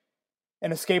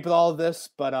an escape with all of this.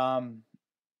 But,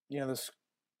 this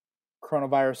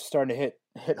coronavirus is starting to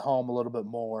hit home a little bit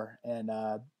more. And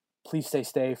please stay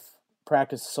safe.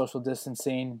 Practice social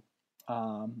distancing.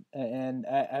 And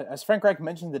as Frank Reich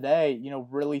mentioned today,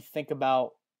 really think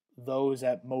about those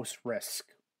at most risk.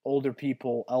 Older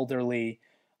people, elderly,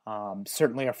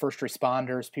 certainly our first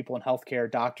responders, people in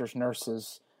healthcare, doctors,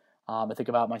 nurses. I think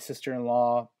about my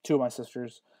sister-in-law, two of my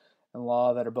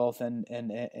sisters-in-law that are both in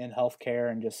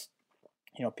healthcare, and just,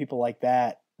 people like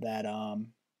that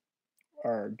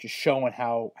are just showing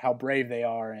how brave they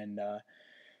are and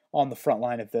on the front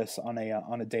line of this on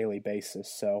a daily basis.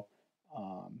 So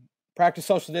practice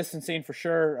social distancing for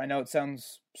sure. I know it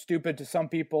sounds stupid to some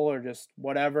people or just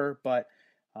whatever, but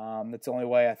that's the only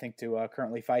way I think to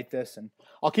currently fight this. And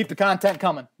I'll keep the content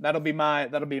coming. That'll be my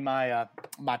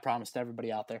promise to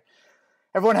everybody out there.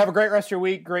 Everyone have a great rest of your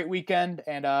week, great weekend.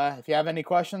 And if you have any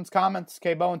questions, comments,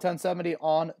 KBowen1070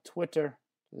 on Twitter.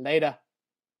 Later.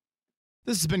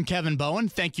 This has been Kevin Bowen.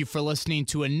 Thank you for listening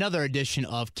to another edition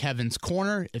of Kevin's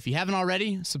Corner. If you haven't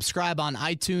already, subscribe on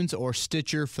iTunes or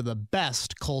Stitcher for the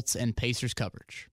best Colts and Pacers coverage.